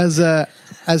cats.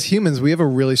 As humans, we have a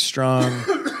really strong.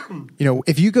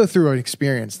 If you go through an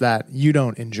experience that you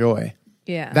don't enjoy,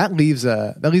 that leaves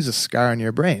a scar on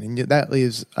your brain, and that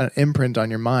leaves an imprint on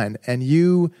your mind, and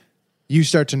you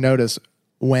start to notice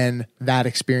when that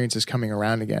experience is coming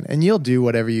around again, and you'll do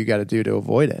whatever you got to do to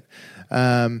avoid it.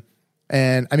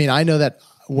 And I mean, I know that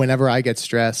whenever I get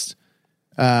stressed,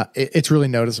 it's really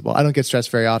noticeable. I don't get stressed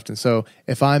very often. So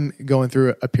if I'm going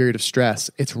through a period of stress,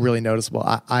 it's really noticeable.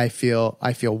 I feel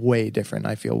way different.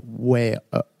 I feel way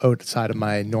outside of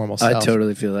my normal self. I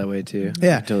totally feel that way too.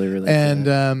 Yeah. I totally relate.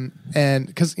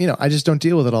 And cause I just don't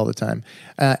deal with it all the time.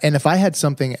 And if I had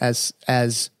something as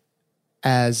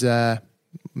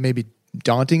maybe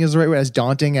daunting is the right word, as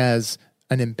daunting as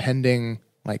an impending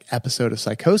like episode of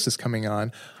psychosis coming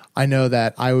on, I know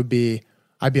that I'd be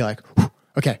like,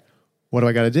 okay, what do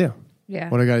I got to do? Yeah.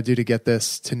 What do I got to do to get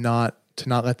this to not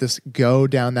let this go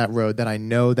down that road that I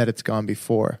know that it's gone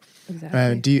before?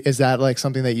 Exactly. Is that like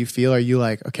something that you feel? Are you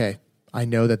like, okay, I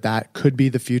know that could be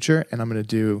the future, and I'm going to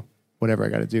do whatever I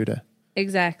got to do to.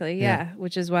 Exactly. Yeah.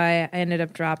 Which is why I ended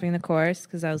up dropping the course,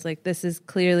 because I was like, this is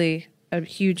clearly a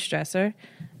huge stressor.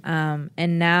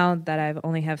 And now that I've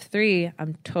only have 3,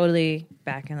 I'm totally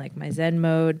back in like my Zen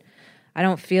mode. I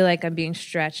don't feel like I'm being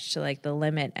stretched to like the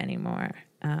limit anymore.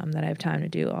 That I have time to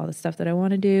do all the stuff that I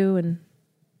want to do. And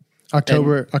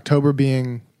October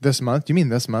being this month. Do you mean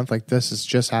this month? Like this is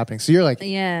just happening. So you're like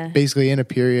basically in a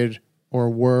period, or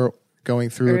we're going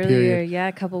through a period. Yeah,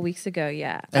 a couple weeks ago.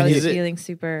 Yeah, I was feeling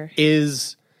super.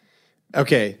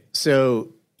 Okay,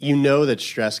 so you know that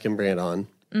stress can bring it on,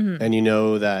 and you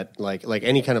know that like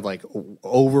any kind of like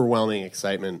overwhelming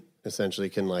excitement essentially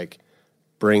can like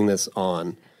bring this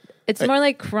on. It's more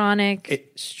like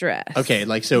chronic stress. Okay,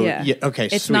 like so. Yeah. Okay,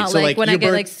 it's sweet. not so, like when I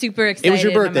get like super excited. It was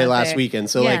your birthday last weekend,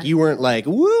 so like you weren't like,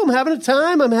 "Woo, I'm having a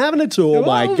time. I'm having a time." Oh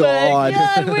my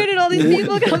god! Where did all these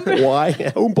people come from? Why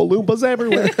Oompa Loompas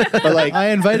everywhere? But like, I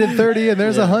invited 30 and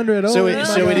there's 100. So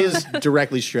it is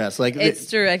directly stress. Like it's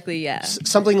directly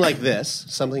something like this,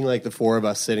 something like the 4 of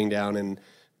us sitting down and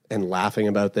and laughing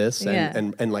about this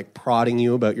and like prodding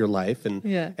you about your life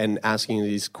and asking you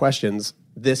these questions,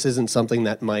 this isn't something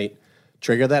that might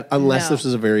trigger that unless this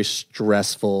was a very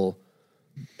stressful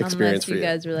experience for you.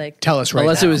 Guys were like, Tell us right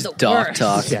Unless now. it was doc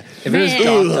talk. Yeah. If it was doc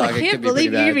talk, I it can't could be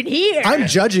believe pretty you're bad. even here. I'm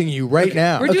judging you right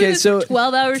now. We're doing Okay, this so- for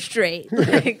 12 hours straight.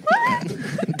 Like,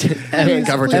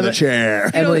 Covered to the chair.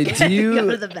 Emily,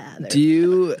 go to the bathroom. do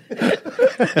you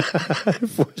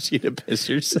Force you to piss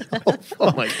yourself.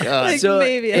 Oh my god. Like, so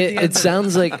maybe at the it end.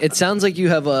 sounds like you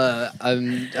have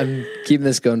I'm keeping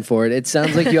this going forward. It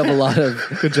sounds like you have a lot of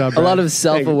Good job, a Brian. lot of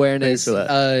self-awareness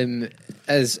Thanks for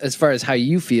as far as how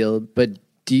you feel, but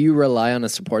do you rely on a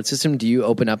support system? Do you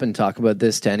open up and talk about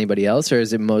this to anybody else, or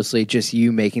is it mostly just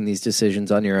you making these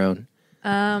decisions on your own?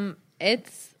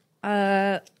 It's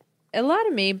a lot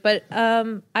of me, but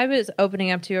I was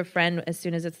opening up to a friend as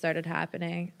soon as it started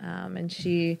happening, and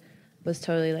she was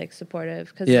totally like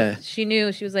supportive because she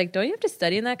knew. She was like, "Don't you have to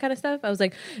study and that kind of stuff?" I was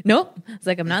like, "Nope." I was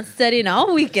like, "I'm not studying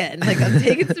all weekend. Like I'm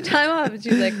taking some time off." And she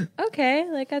was like, "Okay."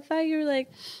 Like I thought you were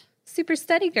like super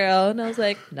study girl, and I was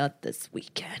like, "Not this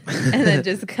weekend." And then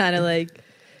just kind of like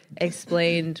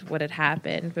explained what had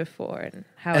happened before and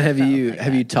how. And it felt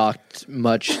have you talked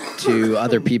much to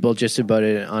other people just about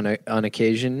it on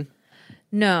occasion?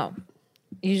 No,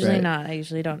 usually Right. not. I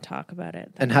usually don't talk about it.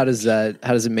 And how does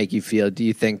it make you feel? Do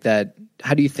you think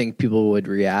how do you think people would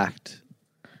react?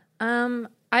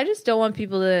 I just don't want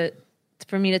people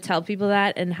for me to tell people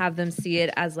that and have them see it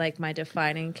as like my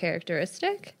defining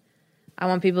characteristic. I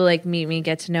want people to like meet me,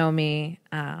 get to know me,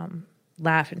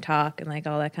 laugh and talk and like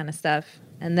all that kind of stuff.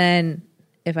 And then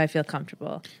if I feel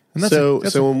comfortable. And So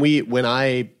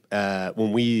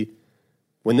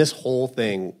when this whole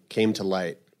thing came to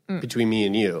light between me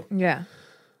and you, Yeah.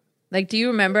 Like, do you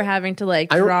remember having to like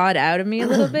draw it out of me a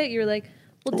little bit? You were like,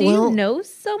 well, do you know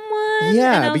someone? And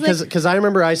yeah, I was because I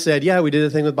remember I said, yeah, we did a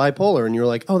thing with bipolar, and you were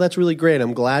like, oh, that's really great.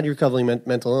 I'm glad you're covering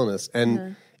mental illness.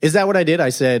 And is that what I did? I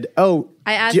said, oh,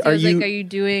 I asked you, I was like, are you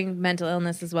doing mental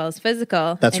illness as well as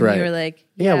physical? That's and right. You were like,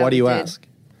 yeah, why do you we did. ask?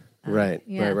 Right.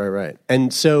 yeah. Right.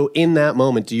 And so in that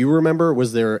moment, do you remember,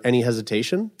 was there any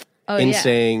hesitation in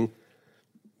saying,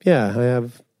 yeah, I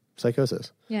have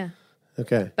psychosis? Yeah.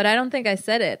 Okay. But I don't think I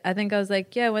said it. I think I was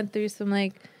like, yeah, I went through some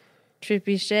like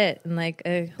trippy shit and like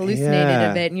I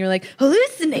hallucinated a bit. And you're like,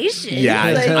 hallucination?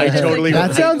 Yeah, like, I totally That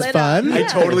would. sounds fun. I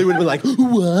totally would be like,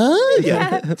 what?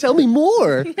 Yeah. Tell me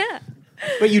more. Yeah.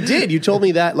 But you did. You told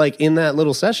me that like in that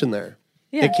little session there.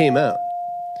 Yeah. It came out.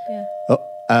 Yeah.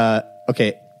 Oh,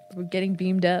 okay. We're getting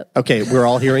beamed up. Okay, we're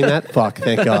all hearing that? Fuck,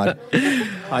 thank God.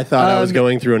 I thought I was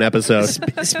going through an episode.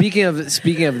 Speaking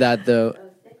of that though,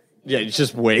 Yeah,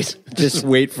 just wait. Just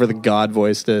wait for the God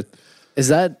voice to... is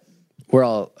that we're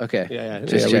all okay? Yeah.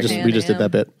 Just we checking. just did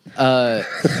that bit.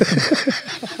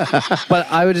 But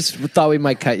I would just thought we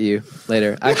might cut you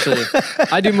later. Actually,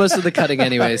 I do most of the cutting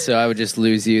anyway, so I would just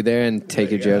lose you there and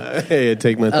take your joke. Hey,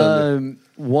 take my thunder.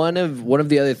 One of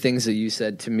the other things that you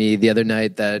said to me the other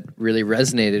night that really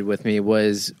resonated with me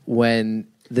was when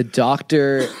the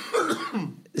doctor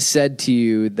said to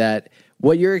you that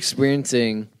what you're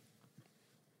experiencing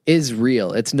is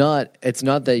real. It's not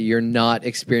that you're not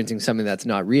experiencing something that's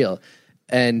not real.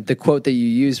 And the quote that you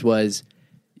used was,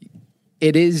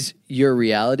 "It is your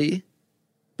reality,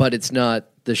 but it's not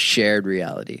the shared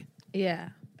reality." Yeah.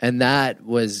 And that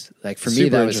was like, for me,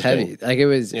 Super that was heavy. interesting. Like it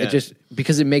was Yeah. it just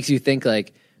because it makes you think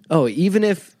like, oh, even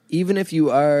if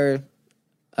you are,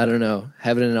 I don't know,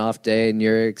 having an off day and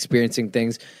you're experiencing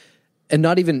things, and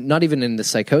not even in the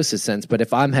psychosis sense, but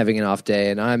if I'm having an off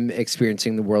day and I'm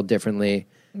experiencing the world differently,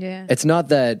 Yeah. it's not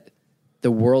that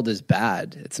the world is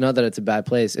bad. It's not that it's a bad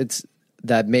place. It's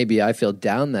that maybe I feel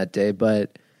down that day,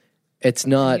 but it's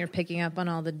not. You're picking up on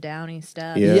all the downy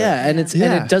stuff. Yeah. And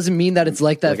it doesn't mean that it's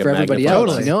like that Like a for everybody magnifying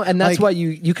else, glass. you know? And that's Like- why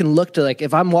you can look to, like,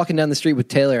 if I'm walking down the street with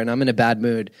Taylor and I'm in a bad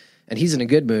mood and he's in a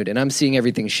good mood and I'm seeing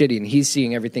everything shitty and he's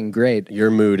seeing everything great. Your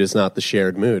mood is not the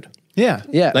shared mood. Yeah.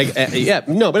 Yeah. Like,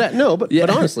 but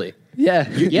honestly,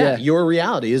 yeah. your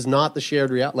reality is not the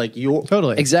shared reality. Like, your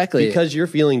Totally. Exactly. because you're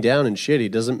feeling down and shitty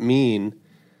doesn't mean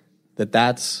that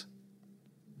that's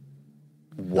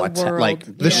what's world.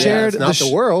 like The shared- It's not the the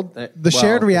sh- world. the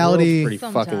shared world's reality- pretty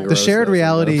Sometimes. fucking The gross, shared though,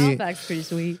 reality- sometimes. Outback's pretty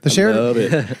sweet. The shared Love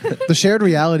it. the shared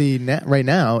reality right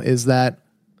now is that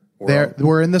World.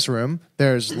 we're in this room.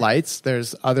 There's lights.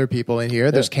 There's other people in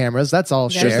here. There's cameras. That's all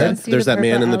There's shared. See There's the that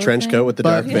man purple in the trench elephant? coat with the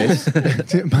dark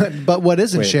face. but what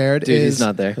isn't Wait, shared dude, is he's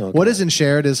not there. What isn't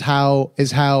shared is how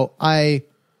I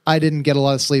didn't get a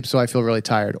lot of sleep, so I feel really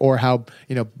tired, or how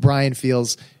Brian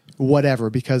feels whatever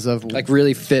because of Like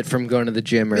really fit from going to the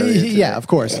gym earlier today. yeah, of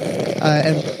course.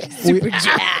 And Super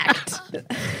jacked.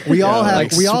 we all have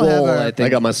like we all have swole, our, I think. I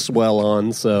got my swell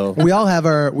on, so we all have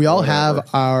our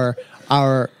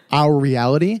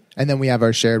reality, and then we have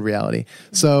our shared reality.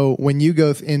 So when you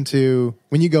go into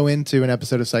an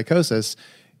episode of Psychosis,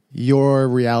 your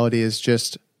reality is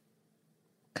just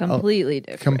Completely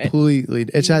different. completely.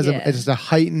 It has Yeah. it's a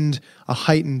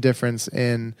heightened difference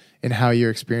in how you're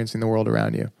experiencing the world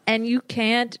around you. And you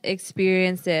can't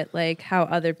experience it like how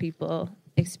other people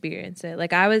experience it.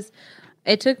 Like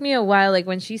it took me a while. Like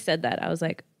when she said that, I was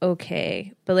like,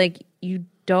 okay, but like you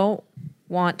don't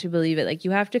want to believe it. Like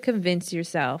you have to convince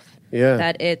yourself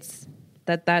that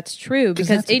that's true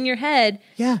because in your head,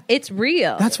 it's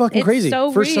real. that's fucking It's crazy.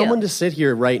 so For real. someone to sit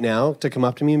here right now to come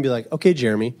up to me and be like, okay,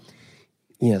 Jeremy,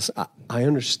 yes, I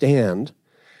understand,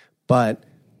 but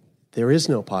there is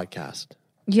no podcast.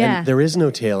 Yeah. And there is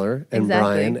no Taylor and Exactly.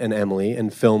 Brian and Emily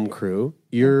and film crew.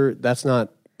 That's not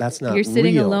You're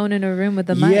sitting real. alone in a room with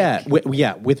a mic.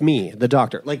 Yeah, with me, the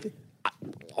doctor. Like,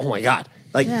 oh my God.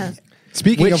 Like, Yeah.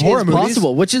 Speaking Which of horror is movies,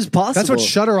 possible. Which is possible. that's what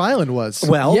Shutter Island was.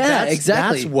 well, Yeah,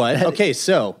 exactly. That's what. Okay,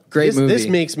 so Great this movie.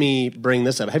 makes me bring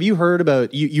this up. Have you heard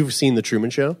about you've seen The Truman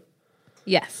Show?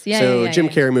 Yes. Yeah. So yeah, Jim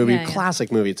yeah. Carrey movie, Yeah, yeah. classic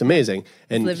movie. It's amazing.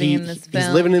 And living in this he's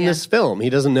film, living in yeah. this film. He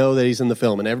doesn't know that he's in the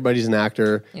film, and everybody's an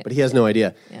actor, but he has no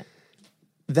idea. Yeah.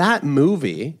 That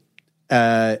movie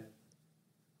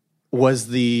was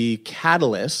the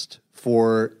catalyst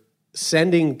for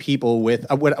sending people with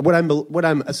what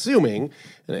I'm assuming,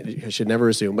 and I should never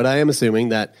assume, but I am assuming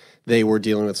that they were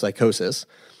dealing with psychosis.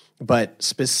 But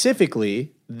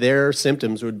specifically, their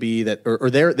symptoms would be that, or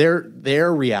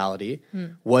their reality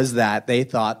was that they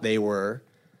thought they were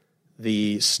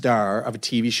the star of a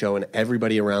TV show and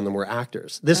everybody around them were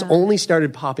actors. This only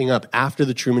started popping up after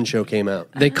The Truman Show came out.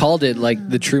 They called it like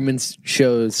the Truman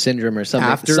Show syndrome or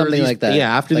something, These- like that.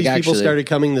 Yeah, after Like, these people actually. started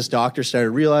coming, this doctor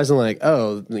started realizing, like,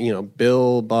 oh,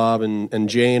 Bill, Bob, and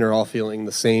Jane are all feeling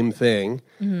the same thing,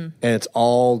 and it's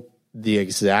all the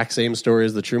exact same story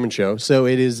as The Truman Show. So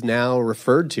it is now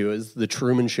referred to as the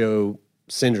Truman Show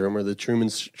syndrome or the Truman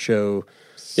Show.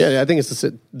 Yeah, I think it's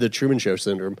the Truman Show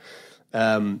syndrome.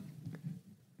 Don't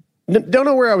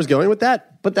know where I was going with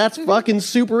that, but that's fucking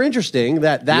super interesting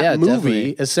that Yeah, movie definitely.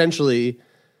 essentially,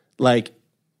 like,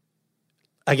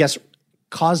 I guess,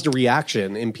 caused a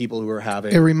reaction in people who are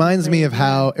having. It reminds me of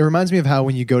how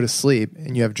when you go to sleep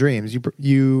and you have dreams,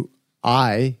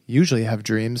 I usually have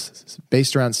dreams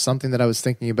based around something that I was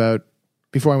thinking about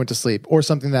before I went to sleep or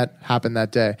something that happened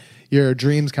that day. Your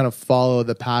dreams kind of follow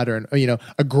the pattern,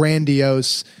 a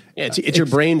grandiose. Yeah, it's your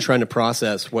brain trying to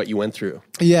process what you went through.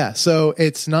 Yeah, so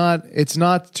it's not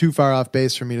too far off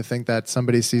base for me to think that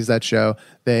somebody sees that show,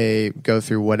 they go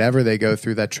through whatever they go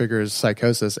through that triggers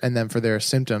psychosis, and then for their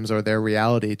symptoms or their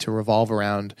reality to revolve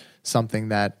around something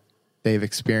that they've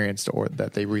experienced or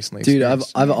that they recently Dude,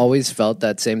 experienced. I've always felt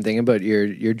that same thing about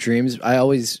your dreams. I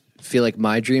always feel like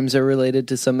my dreams are related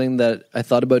to something that I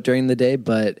thought about during the day,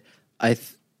 but I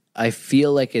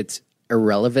feel like it's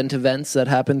irrelevant events that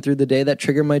happen through the day that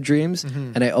trigger my dreams.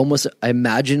 And I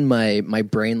imagine my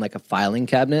brain like a filing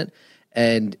cabinet,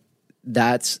 and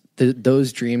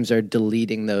those dreams are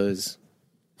deleting those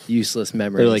useless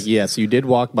memories. They're like, yes, you did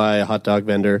walk by a hot dog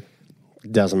vendor.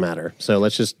 Doesn't matter. So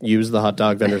let's just use the hot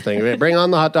dog vendor thing. Bring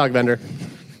on the hot dog vendor.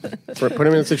 Put him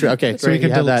in a situation. Okay, so we great, can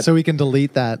you have that. so we can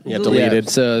delete that. Yeah, deleted.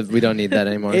 so we don't need that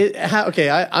anymore.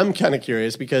 I'm kind of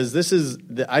curious because this is,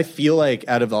 I feel like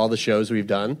out of all the shows we've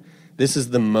done, this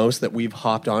is the most that we've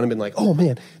hopped on and been like, oh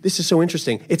man, this is so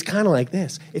interesting. It's kind of like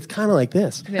this. It's kind of like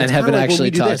this. And haven't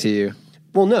actually talked to you.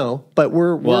 Well, no, but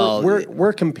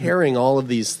we're comparing all of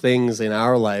these things in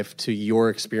our life to your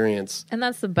experience, And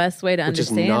that's the best way to which is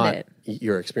understand not it.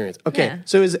 your experience. Okay, Yeah.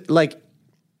 so is it like,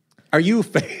 are you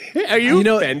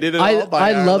offended at all?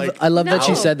 By I love that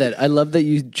you No. said that. I love that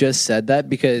you just said that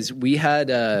because we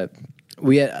had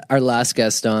our last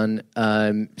guest on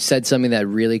said something that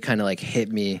really kind of like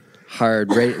hit me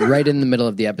hard right in the middle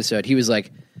of the episode. He was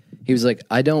like,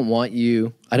 I don't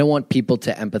want people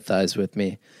to empathize with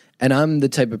me. And I'm the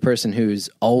type of person who's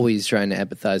always trying to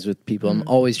empathize with people. I'm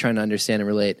always trying to understand and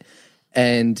relate.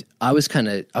 And I was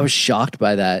shocked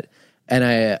by that. And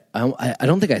I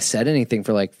don't think I said anything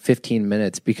for like 15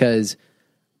 minutes because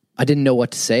I didn't know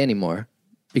what to say anymore.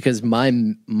 Because my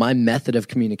method of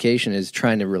communication is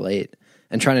trying to relate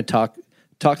and trying to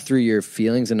talk through your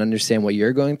feelings and understand what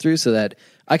you're going through so that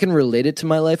I can relate it to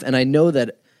my life. And I know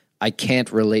that I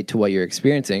can't relate to what you're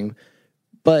experiencing,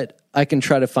 but I can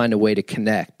try to find a way to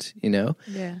connect, Yeah.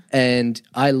 And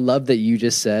I love that you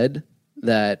just said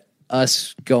that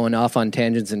us going off on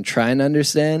tangents and trying to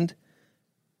understand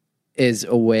is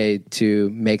a way to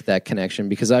make that connection,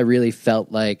 because I really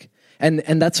felt like, and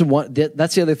that's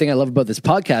the other thing I love about this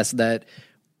podcast, that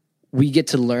we get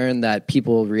to learn that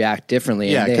people react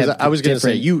differently. Yeah, because I was going to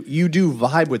say, different- you do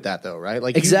vibe with that though, right?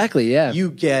 Like Exactly, yeah.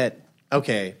 You get,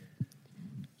 okay,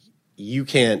 you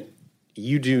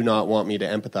do not want me to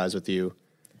empathize with you.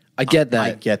 I get that.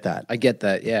 I get that. I get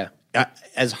that, yeah.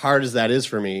 As hard as that is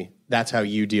for me, that's how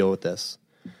you deal with this.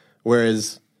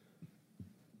 Whereas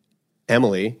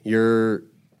Emily, you're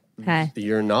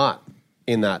not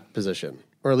in that position,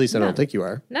 or at least I don't think you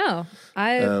are. No,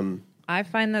 I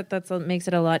find that makes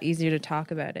it a lot easier to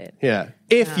talk about it. Yeah,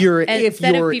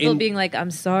 instead of people being like,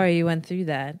 "I'm sorry you went through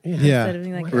that." Yeah. Instead of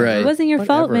being like, Right. "It wasn't your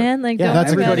fault, man." Like, don't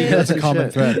That's worry about it. that's a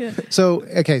common thread.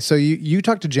 So you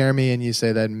talked to Jeremie and you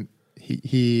say that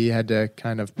he had to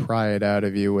kind of pry it out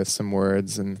of you with some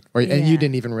words, and you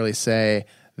didn't even really say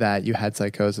that you had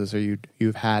psychosis or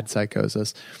you've had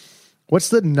psychosis. What's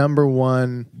the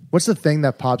thing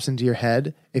that pops into your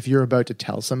head if you're about to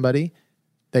tell somebody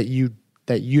that you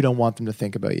don't want them to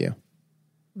think about you?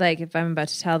 Like if I'm about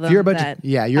to tell them you're about that to,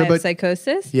 yeah, I have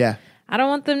psychosis. Yeah. I don't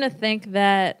want them to think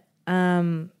that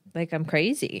like I'm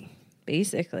crazy,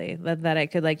 basically. That I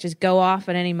could like just go off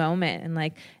at any moment, and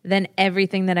like then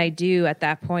everything that I do at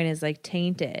that point is like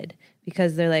tainted,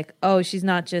 because they're like, oh, she's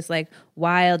not just like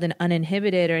wild and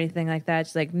uninhibited or anything like that.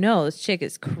 She's like, no, this chick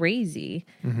is crazy,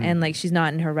 and like she's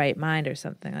not in her right mind or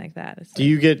something like that. It's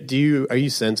are you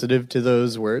sensitive to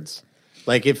those words?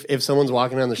 Like if someone's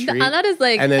walking down the street, not as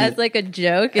like as like a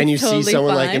joke, and you it's totally see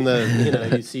someone fine. like in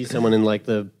the you see someone in like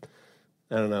the,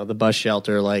 I don't know, the bus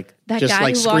shelter, like that just guy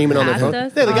like who screaming on walked their phone.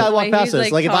 past us, Yeah, the guy all walked way past he was,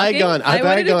 us. Like if I had talking, gone, I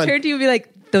wanted to turn to you and be like,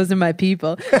 those are my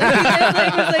people. Like, he just,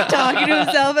 like, was like talking to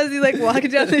himself as he like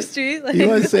walking down the street. Like, he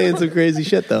was saying some crazy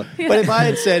shit though. Yeah. But if I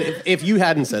had said, if you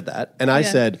hadn't said that, and I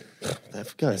said,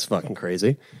 that guy's fucking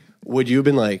crazy, would you have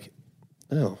been like,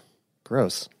 oh,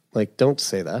 gross? Like, don't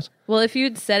say that. Well, if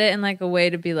you'd said it in like a way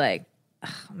to be like,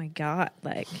 oh my God,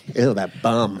 like, ew, that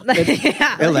bum.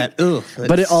 yeah. Ew, that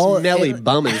But it all- smelly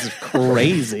bum is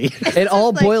crazy. It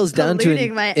all like boils down to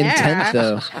polluting my intent, air.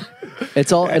 though.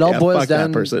 It all boils fuck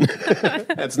down. that person.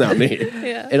 That's not me.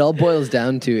 It all boils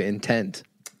down to intent,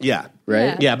 Yeah.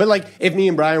 right? Yeah, but like if me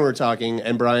and Brian were talking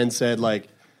and Brian said like,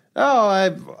 oh,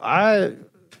 I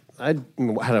had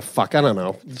a fuck, I don't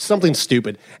know, something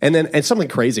stupid, and then and something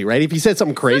crazy, right? If he said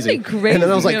something crazy, and then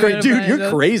I was like, dude, you're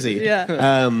crazy.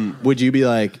 Yeah. Would you be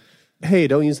like, hey,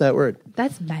 don't use that word?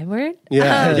 That's my word.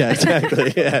 Yeah, yeah,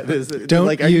 exactly. Yeah, Don't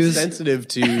like, are you use sensitive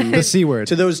to the C word,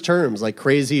 to those terms like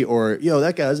crazy or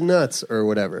that guy's nuts or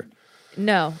whatever?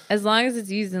 No, as long as it's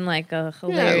used in like a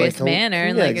hilarious manner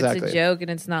and like exactly. it's a joke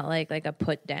and it's not like a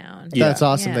put down. Yeah. That's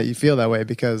awesome Yeah. that you feel that way,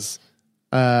 because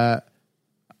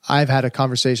I've had a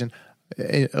conversation,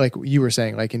 like you were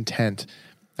saying, like intent.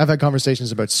 I've had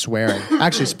conversations about swearing.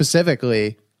 Actually,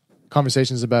 specifically,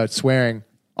 conversations about swearing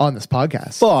on this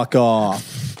podcast. Fuck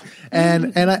off.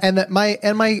 And my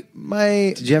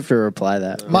Did you have to reply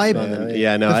that?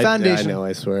 Yeah, no, the foundation, I know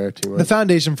I swear too much. The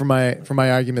foundation for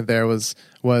my argument there was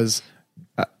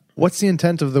what's the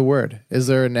intent of the word? Is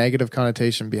there a negative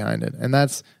connotation behind it? And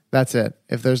that's it.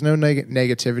 If there's no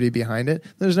negativity behind it,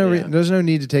 there's no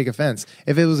need to take offense.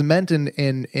 If it was meant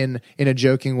in a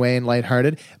joking way and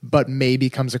lighthearted, but maybe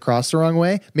comes across the wrong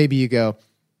way, maybe you go,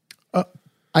 oh,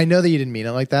 I know that you didn't mean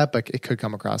it like that, but it could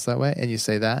come across that way, and you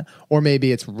say that. Or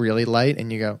maybe it's really light,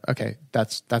 and you go, okay,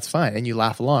 that's fine, and you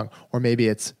laugh along. Or maybe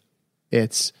it's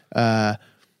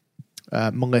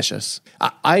malicious.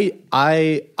 I'm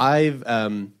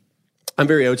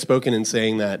very outspoken in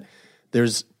saying that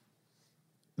there's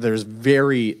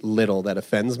very little that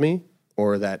offends me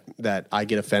or that I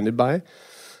get offended by.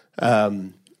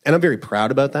 And I'm very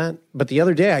proud about that. But the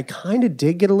other day I kind of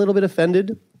did get a little bit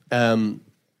offended.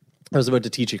 I was about to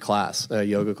teach a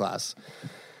yoga class.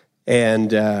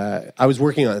 And I was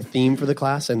working on a theme for the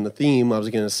class, and the theme I was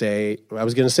going to say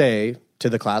to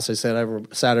the class, I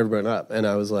sat everyone up, and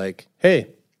I was like, hey,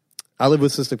 I live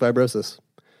with cystic fibrosis.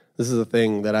 This is a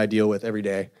thing that I deal with every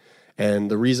day.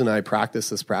 And the reason I practice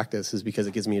this practice is because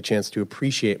it gives me a chance to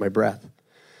appreciate my breath.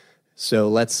 So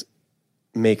let's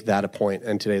make that a point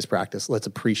in today's practice. Let's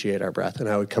appreciate our breath. And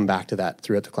I would come back to that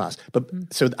throughout the class. But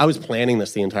so I was planning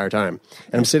this the entire time.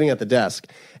 And I'm sitting at the desk,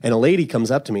 and a lady comes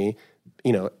up to me,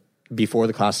 before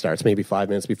the class starts, maybe 5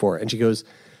 minutes before. And she goes,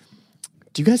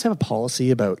 do you guys have a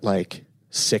policy about like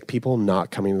sick people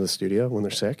not coming to the studio when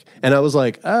they're sick? And I was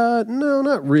like, no,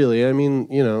 not really. I mean,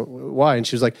 why? And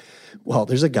she was like, well,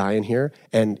 there's a guy in here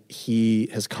and he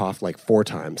has coughed like 4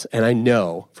 times. And I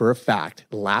know for a fact,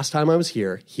 last time I was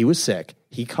here, he was sick,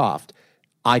 he coughed.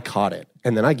 I caught it,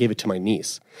 and then I gave it to my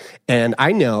niece. And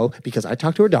I know, because I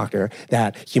talked to her doctor,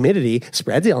 that humidity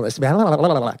spreads the illness, blah, blah, blah,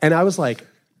 blah, blah. And I was like,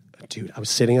 dude, I was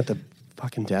sitting at the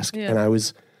fucking desk, and I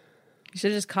was... You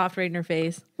should have just coughed right in her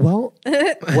face. Well,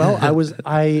 I was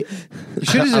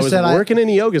working in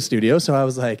a yoga studio, so I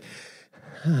was like...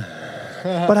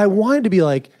 But I wanted to be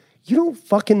like, you don't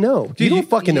fucking know. Dude, you don't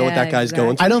fucking know what that guy's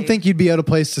going through. I don't think you'd be out of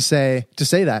place to say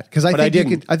that, because I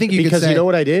think you could say... You know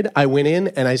what I did? I went in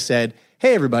and I said...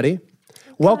 Hey, everybody.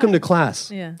 Welcome to class.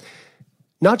 Yeah.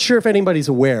 Not sure if anybody's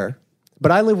aware,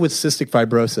 but I live with cystic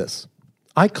fibrosis.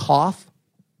 I cough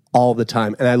all the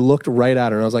time. And I looked right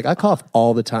at her and I was like, I cough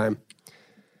all the time.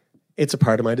 It's a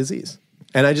part of my disease.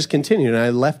 And I just continued and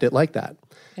I left it like that.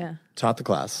 Yeah. Taught the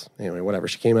class. Anyway, whatever.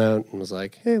 She came out and was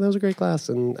like, hey, that was a great class.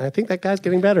 And I think that guy's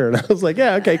getting better. And I was like,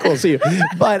 yeah, okay, cool. See you.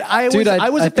 But I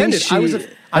was offended.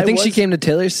 I think she came to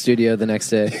Taylor's studio the next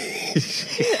day.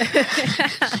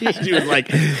 She was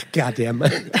like, goddamn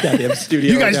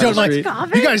studio. You guys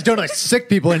don't like sick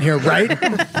people in here, right?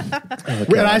 And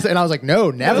I was like,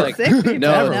 no, never. Sick people?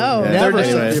 No. Never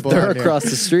Anyway, sick people. They're across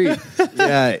the street.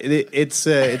 Yeah,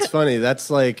 it's funny. That's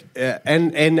like,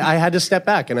 and I had to step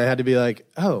back and I had to be like,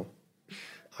 oh,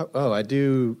 I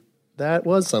do. That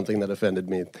was something that offended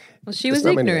me. Well, she was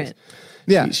ignorant.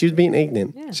 Yeah, she was being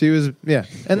ignorant. Yeah. she was. Yeah,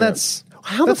 and that's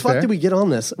how the fuck fair. did we get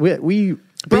on this? We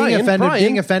being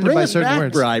offended by certain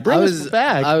words. Bring us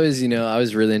back. I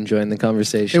was really enjoying the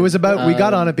conversation. It was about we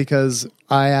got on it because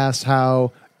I asked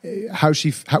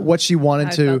what she wanted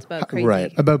How I to felt about crazy.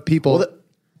 Right. about people.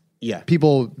 Yeah,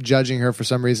 people judging her for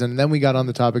some reason. And then we got on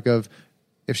the topic of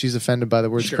if she's offended by the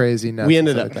words crazy. Nuts, we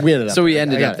ended and up. stuff like that. So we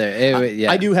ended up there.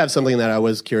 I do have something that I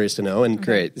was curious to know, and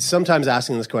Great. Sometimes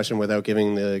asking this question without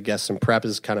giving the guests some prep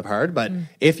is kind of hard. But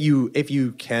if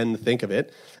you can think of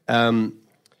it, do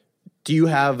you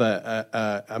have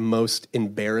a most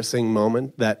embarrassing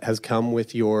moment that has come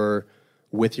with your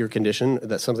condition?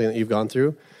 That's something that you've gone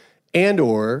through, and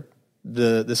or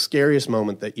the scariest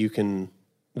moment that you can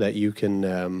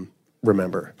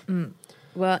remember.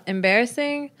 Well,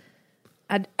 embarrassing.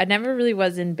 I never really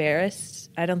was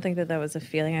embarrassed. I don't think that was a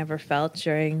feeling I ever felt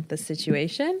during the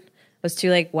situation. I was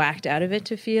too whacked out of it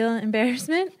to feel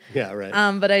embarrassment. Yeah, right.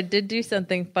 But I did do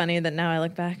something funny that now I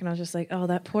look back and I was just like, oh,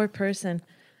 that poor person.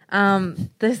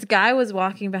 This guy was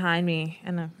walking behind me,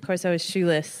 and of course I was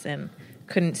shoeless and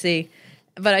couldn't see.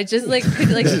 But I just I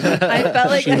felt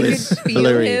like I could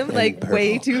feel him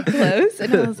way too close,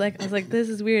 and I was like, this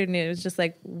is weird. And it was just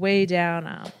way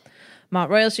down Mont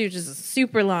Royal Street, which is a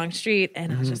super long street,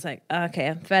 and I was just like, okay,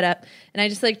 I'm fed up. And I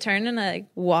just turned and I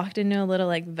walked into a little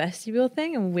vestibule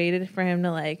thing and waited for him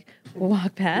to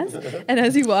walk past. And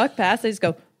as he walked past, I just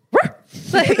go, I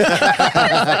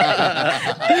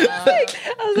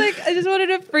was like, I just wanted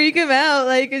to freak him out,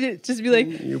 just be like,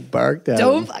 you barked at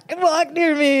don't him. fucking walk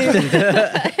near me.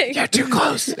 You're too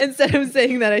close. Instead of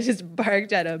saying that, I just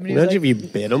barked at him. And he was Imagine if you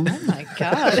bit him. oh my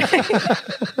god.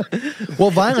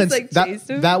 Well, violence. Just,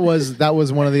 that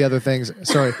was one of the other things.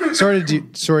 Sorry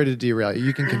to derail you.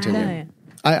 You can continue. No.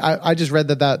 I just read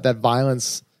that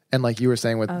violence, and like you were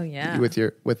saying with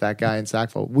that guy in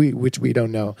Sackville, which we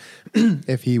don't know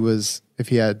if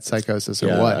he had psychosis or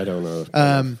what. I don't know.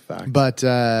 But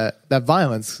that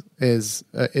violence is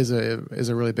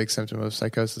a really big symptom of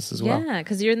psychosis as well. Yeah,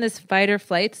 because you're in this fight or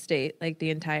flight state the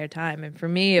entire time, and for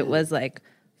me, it was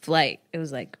flight. It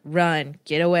was run,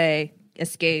 get away,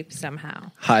 escape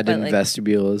somehow. Hide in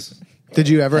vestibules. Did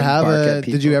you ever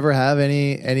have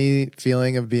any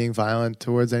feeling of being violent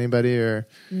towards anybody or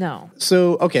no?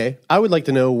 So okay, I would like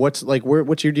to know what's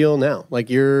your deal now?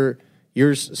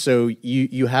 So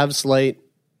you have slight.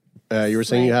 You were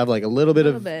saying you have a little bit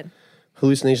of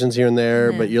hallucinations here and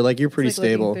there, but you're pretty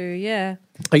stable. Yeah.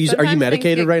 Are you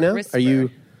medicated right now? Crisper. Are you?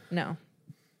 No.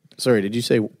 Sorry, did you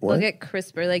say what? They'll get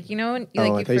crisper, when you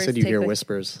I thought you said you hear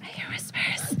whispers. I hear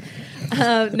whispers.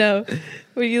 No,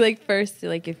 when you first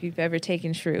if you've ever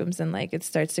taken shrooms and it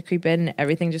starts to creep in, and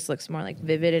everything just looks more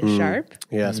vivid and sharp.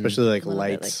 Yeah, especially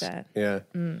lights. Bit like that. Yeah.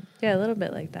 Yeah, a little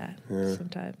bit like that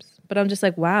sometimes. But I'm just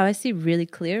wow, I see really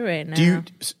clear right now.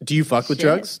 Do you fuck with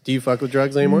drugs? Do you fuck with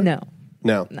drugs anymore? No.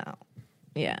 No.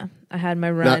 Yeah, I had my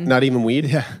run. Not even weed.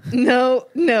 yeah? No,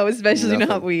 especially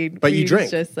not weed. But you Weed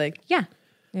drink. is just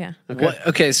yeah.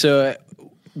 Okay, so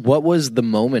what was the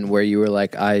moment where you were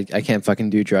like, I can't fucking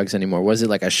do drugs anymore? Was it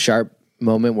a sharp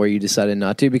moment where you decided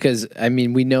not to? Because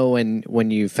we know when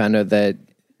you found out that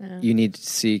you need to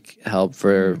seek help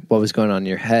for what was going on in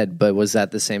your head, but was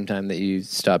that the same time that you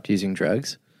stopped using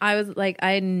drugs? I was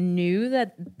I knew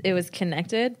that it was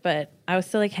connected, but I was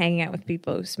still hanging out with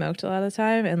people who smoked a lot of the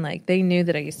time, and they knew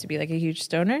that I used to be a huge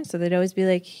stoner, so they'd always be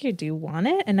like, "Here, do you want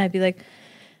it?" And I'd be like,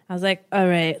 I was like, all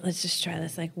right, let's just try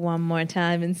this like one more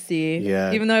time and see.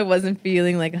 Yeah. Even though I wasn't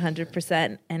feeling like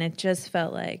 100%. And it just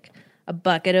felt like a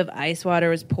bucket of ice water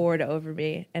was poured over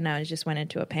me. And I just went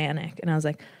into a panic. And I was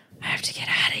like, I have to get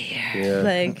out of here. Yeah.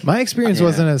 Like, My experience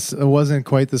wasn't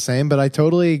quite the same, but I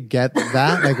totally get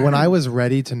that. Like when I was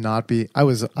ready to not be, I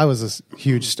was a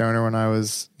huge stoner when I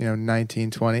was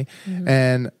 19, 20,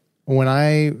 and when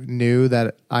I knew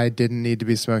that I didn't need to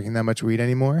be smoking that much weed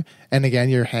anymore, and again,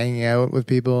 you're hanging out with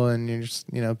people and you're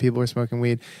just, people are smoking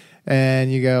weed,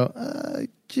 and you go,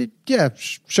 yeah,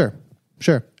 sure.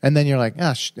 And then you're like,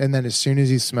 and then as soon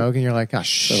as you smoke and you're like,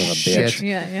 shit.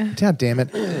 yeah. God damn it.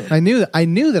 I knew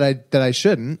that I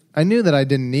shouldn't. I knew that I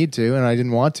didn't need to and I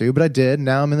didn't want to, but I did.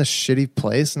 Now I'm in this shitty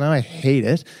place. Now I hate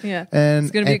it. Yeah. And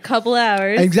it's going to be a couple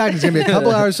hours. Exactly. It's going to be a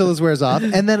couple hours till this wears off.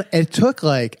 And then it took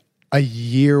like a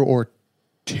year or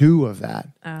two of that.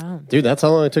 Oh. Dude, that's how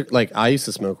long it took. Like, I used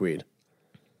to smoke weed.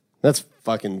 That's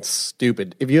fucking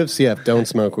stupid. If you have CF, don't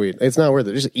smoke weed. It's not worth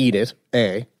it. Just eat it,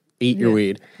 A. Eat your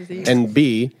weed. And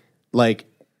B, like,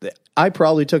 I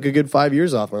probably took a good 5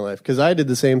 years off my life because I did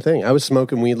the same thing. I was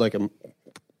smoking weed like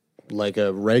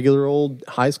a regular old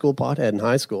high school pothead in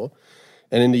high school.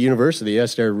 And into university, I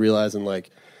started realizing,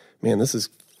 like, man, this is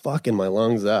fucking my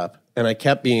lungs up. And I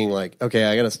kept being like, okay,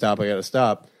 I got to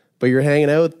stop. But you're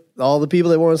hanging out with all the people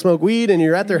that want to smoke weed and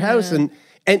you're at their house. And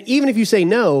even if you say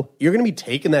no, you're going to be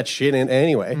taking that shit in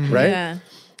anyway, right? Yeah.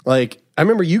 Like, I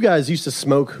remember you guys used to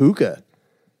smoke hookah.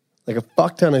 Like a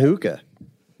fuck ton of hookah.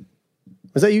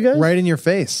 Was that you guys? Right in your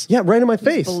face. Yeah, right in my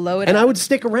face. blow it and up. I would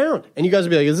stick around. And you guys would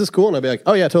be like, is this cool? And I'd be like,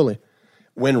 oh yeah, totally.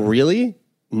 When really,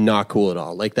 not cool at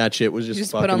all. Like that shit was just You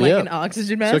just fucking put on me like up. an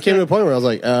oxygen mask. So it came to a point where I was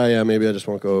like, yeah, maybe I just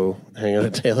won't go hang out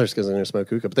at Taylor's because I'm going to smoke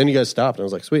hookah. But then you guys stopped and I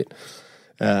was like, sweet.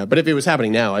 But if it was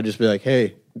happening now, I'd just be like,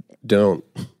 hey, don't.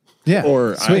 Yeah.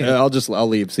 Or sweet. I'll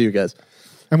leave. See you guys.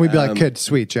 And we'd be like, good,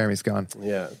 sweet, Jeremie's gone.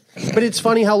 Yeah. But it's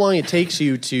funny how long it takes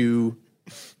you to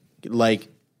like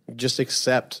just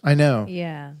accept. I know.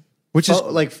 Yeah. Which is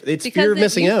like it's Because fear of it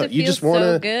missing used to out. You feel just want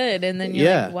so to good, and then you're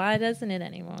Yeah. like, why doesn't it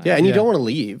anymore? Yeah, and you Yeah. don't want to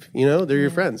leave. You know, they're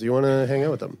your friends. You want to hang out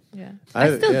with them. Yeah.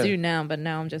 I still yeah. do now, but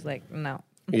now I'm just like, no.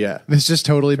 Yeah. this just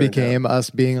totally became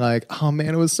us being like, oh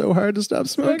man, it was so hard to stop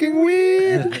smoking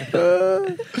weed.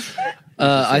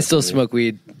 I still smoke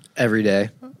weed every day.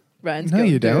 Ryan's No, going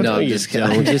you through don't. it. No, I'm you just kidding.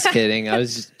 I'm just kidding. I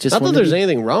was just Not that wanted there's to-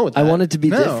 anything wrong with that. I wanted to be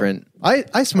No. different. I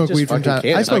smoke just weed from fucking time.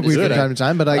 can't. I smoke I weed do from it. time to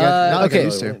time, but I got not like I okay,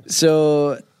 used to.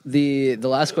 so the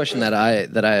last question that I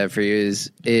have for you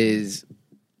is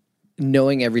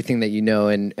knowing everything that you know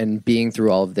and being through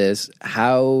all of this.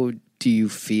 How do you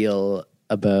feel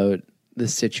about the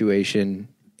situation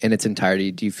in its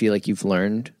entirety? Do you feel like you've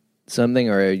learned something,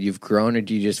 or you've grown, or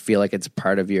do you just feel like it's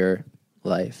part of your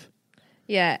life?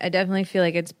 Yeah, I definitely feel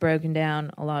like it's broken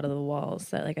down a lot of the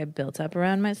walls that like I built up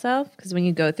around myself. Because when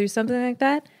you go through something like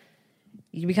that,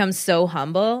 you become so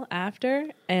humble after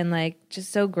and like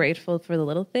just so grateful for the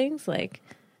little things. Like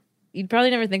you'd probably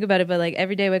never think about it, but like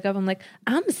every day I wake up, I'm like,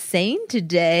 I'm sane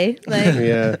today. Like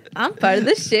Yeah. I'm part of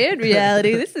the shared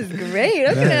reality. This is great.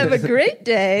 I'm gonna have a great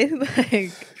day.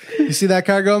 Like You see that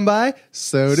car going by?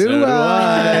 So do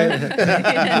I.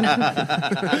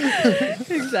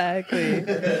 exactly.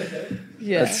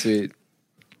 Yeah. That's sweet.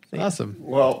 Awesome.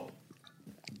 Well,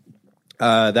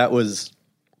 that was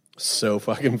so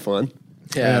fucking fun.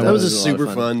 Yeah, that was a lot of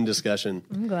super fun discussion.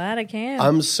 I'm glad I can.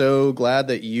 I'm so glad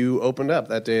that you opened up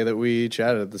that day that we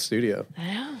chatted at the studio.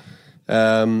 I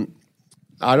know.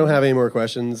 I don't have any more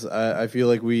questions. I feel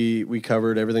like we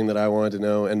covered everything that I wanted to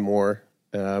know and more.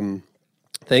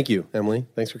 Thank you, Emily.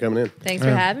 Thanks for coming in. Thanks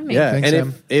for having me. Yeah, Thanks,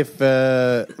 and if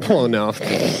well, no.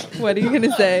 What are you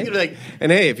gonna say? Like,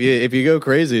 and hey, if you go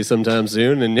crazy sometime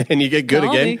soon and you get good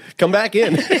Call again, me. come back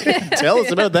in. Tell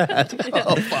us about that.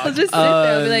 Oh, fuck. I'll just sit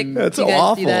there and be like, That's you guys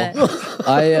awful. see that? You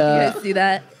I guys see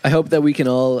that? I hope that we can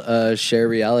all share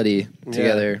reality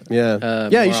together. Yeah,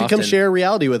 yeah. You more should come often. share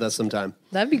reality with us sometime.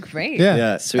 That'd be great. Yeah.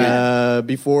 Yeah. Sweet.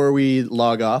 Before we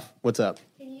log off, what's up?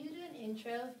 Can you do an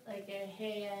intro? Like,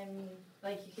 hey,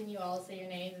 can you all say your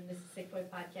names? And this is Sickboy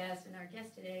Podcast, and our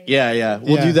guest today. Yeah.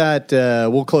 We'll Yeah. do that.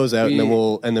 We'll close out, and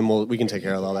then we can take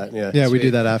care of all that. Yeah. Yeah, we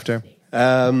do that after.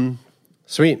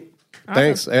 Sweet.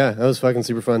 Thanks. Yeah, that was fucking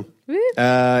super fun. Woo.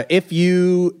 If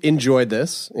you enjoyed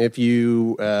this, if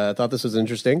you thought this was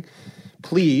interesting,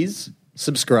 please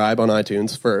subscribe on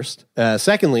iTunes first.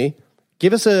 Secondly,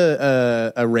 give us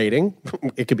a rating.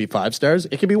 It could be 5 stars.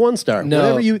 It could be 1 star. No.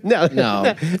 Whatever you No.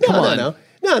 Come on.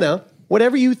 No.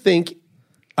 Whatever you think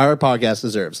our podcast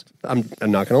deserves. I'm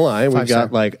not going to lie. We've 5 star.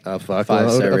 got like a fuckload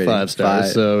 5-star of rating. 5 stars.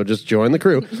 5. So just join the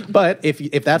crew. But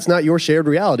if that's not your shared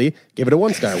reality, give it a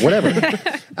 1 star. Whatever.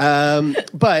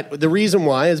 But the reason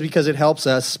why is because it helps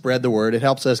us spread the word. It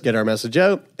helps us get our message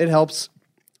out. It helps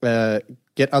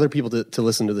get other people to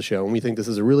listen to the show. And we think this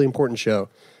is a really important show,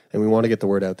 and we want to get the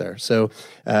word out there. So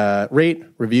rate,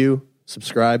 review,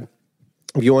 subscribe.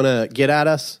 If you want to get at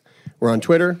us, we're on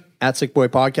Twitter, at Sickboy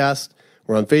Podcast.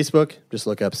 We're on Facebook. Just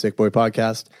look up Sickboy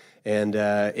Podcast. And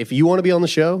if you want to be on the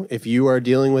show, if you are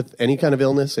dealing with any kind of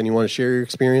illness and you want to share your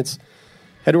experience,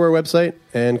 head to our website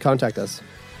and contact us.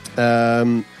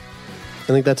 I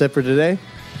think that's it for today.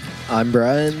 I'm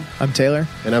Brian. I'm Taylor.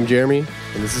 And I'm Jeremie.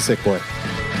 And this is Sickboy.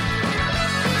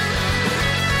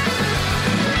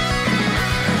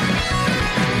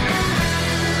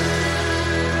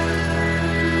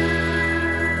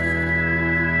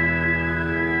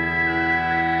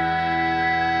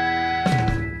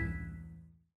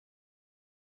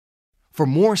 For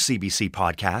more CBC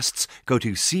podcasts, go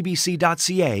to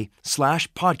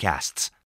cbc.ca/podcasts.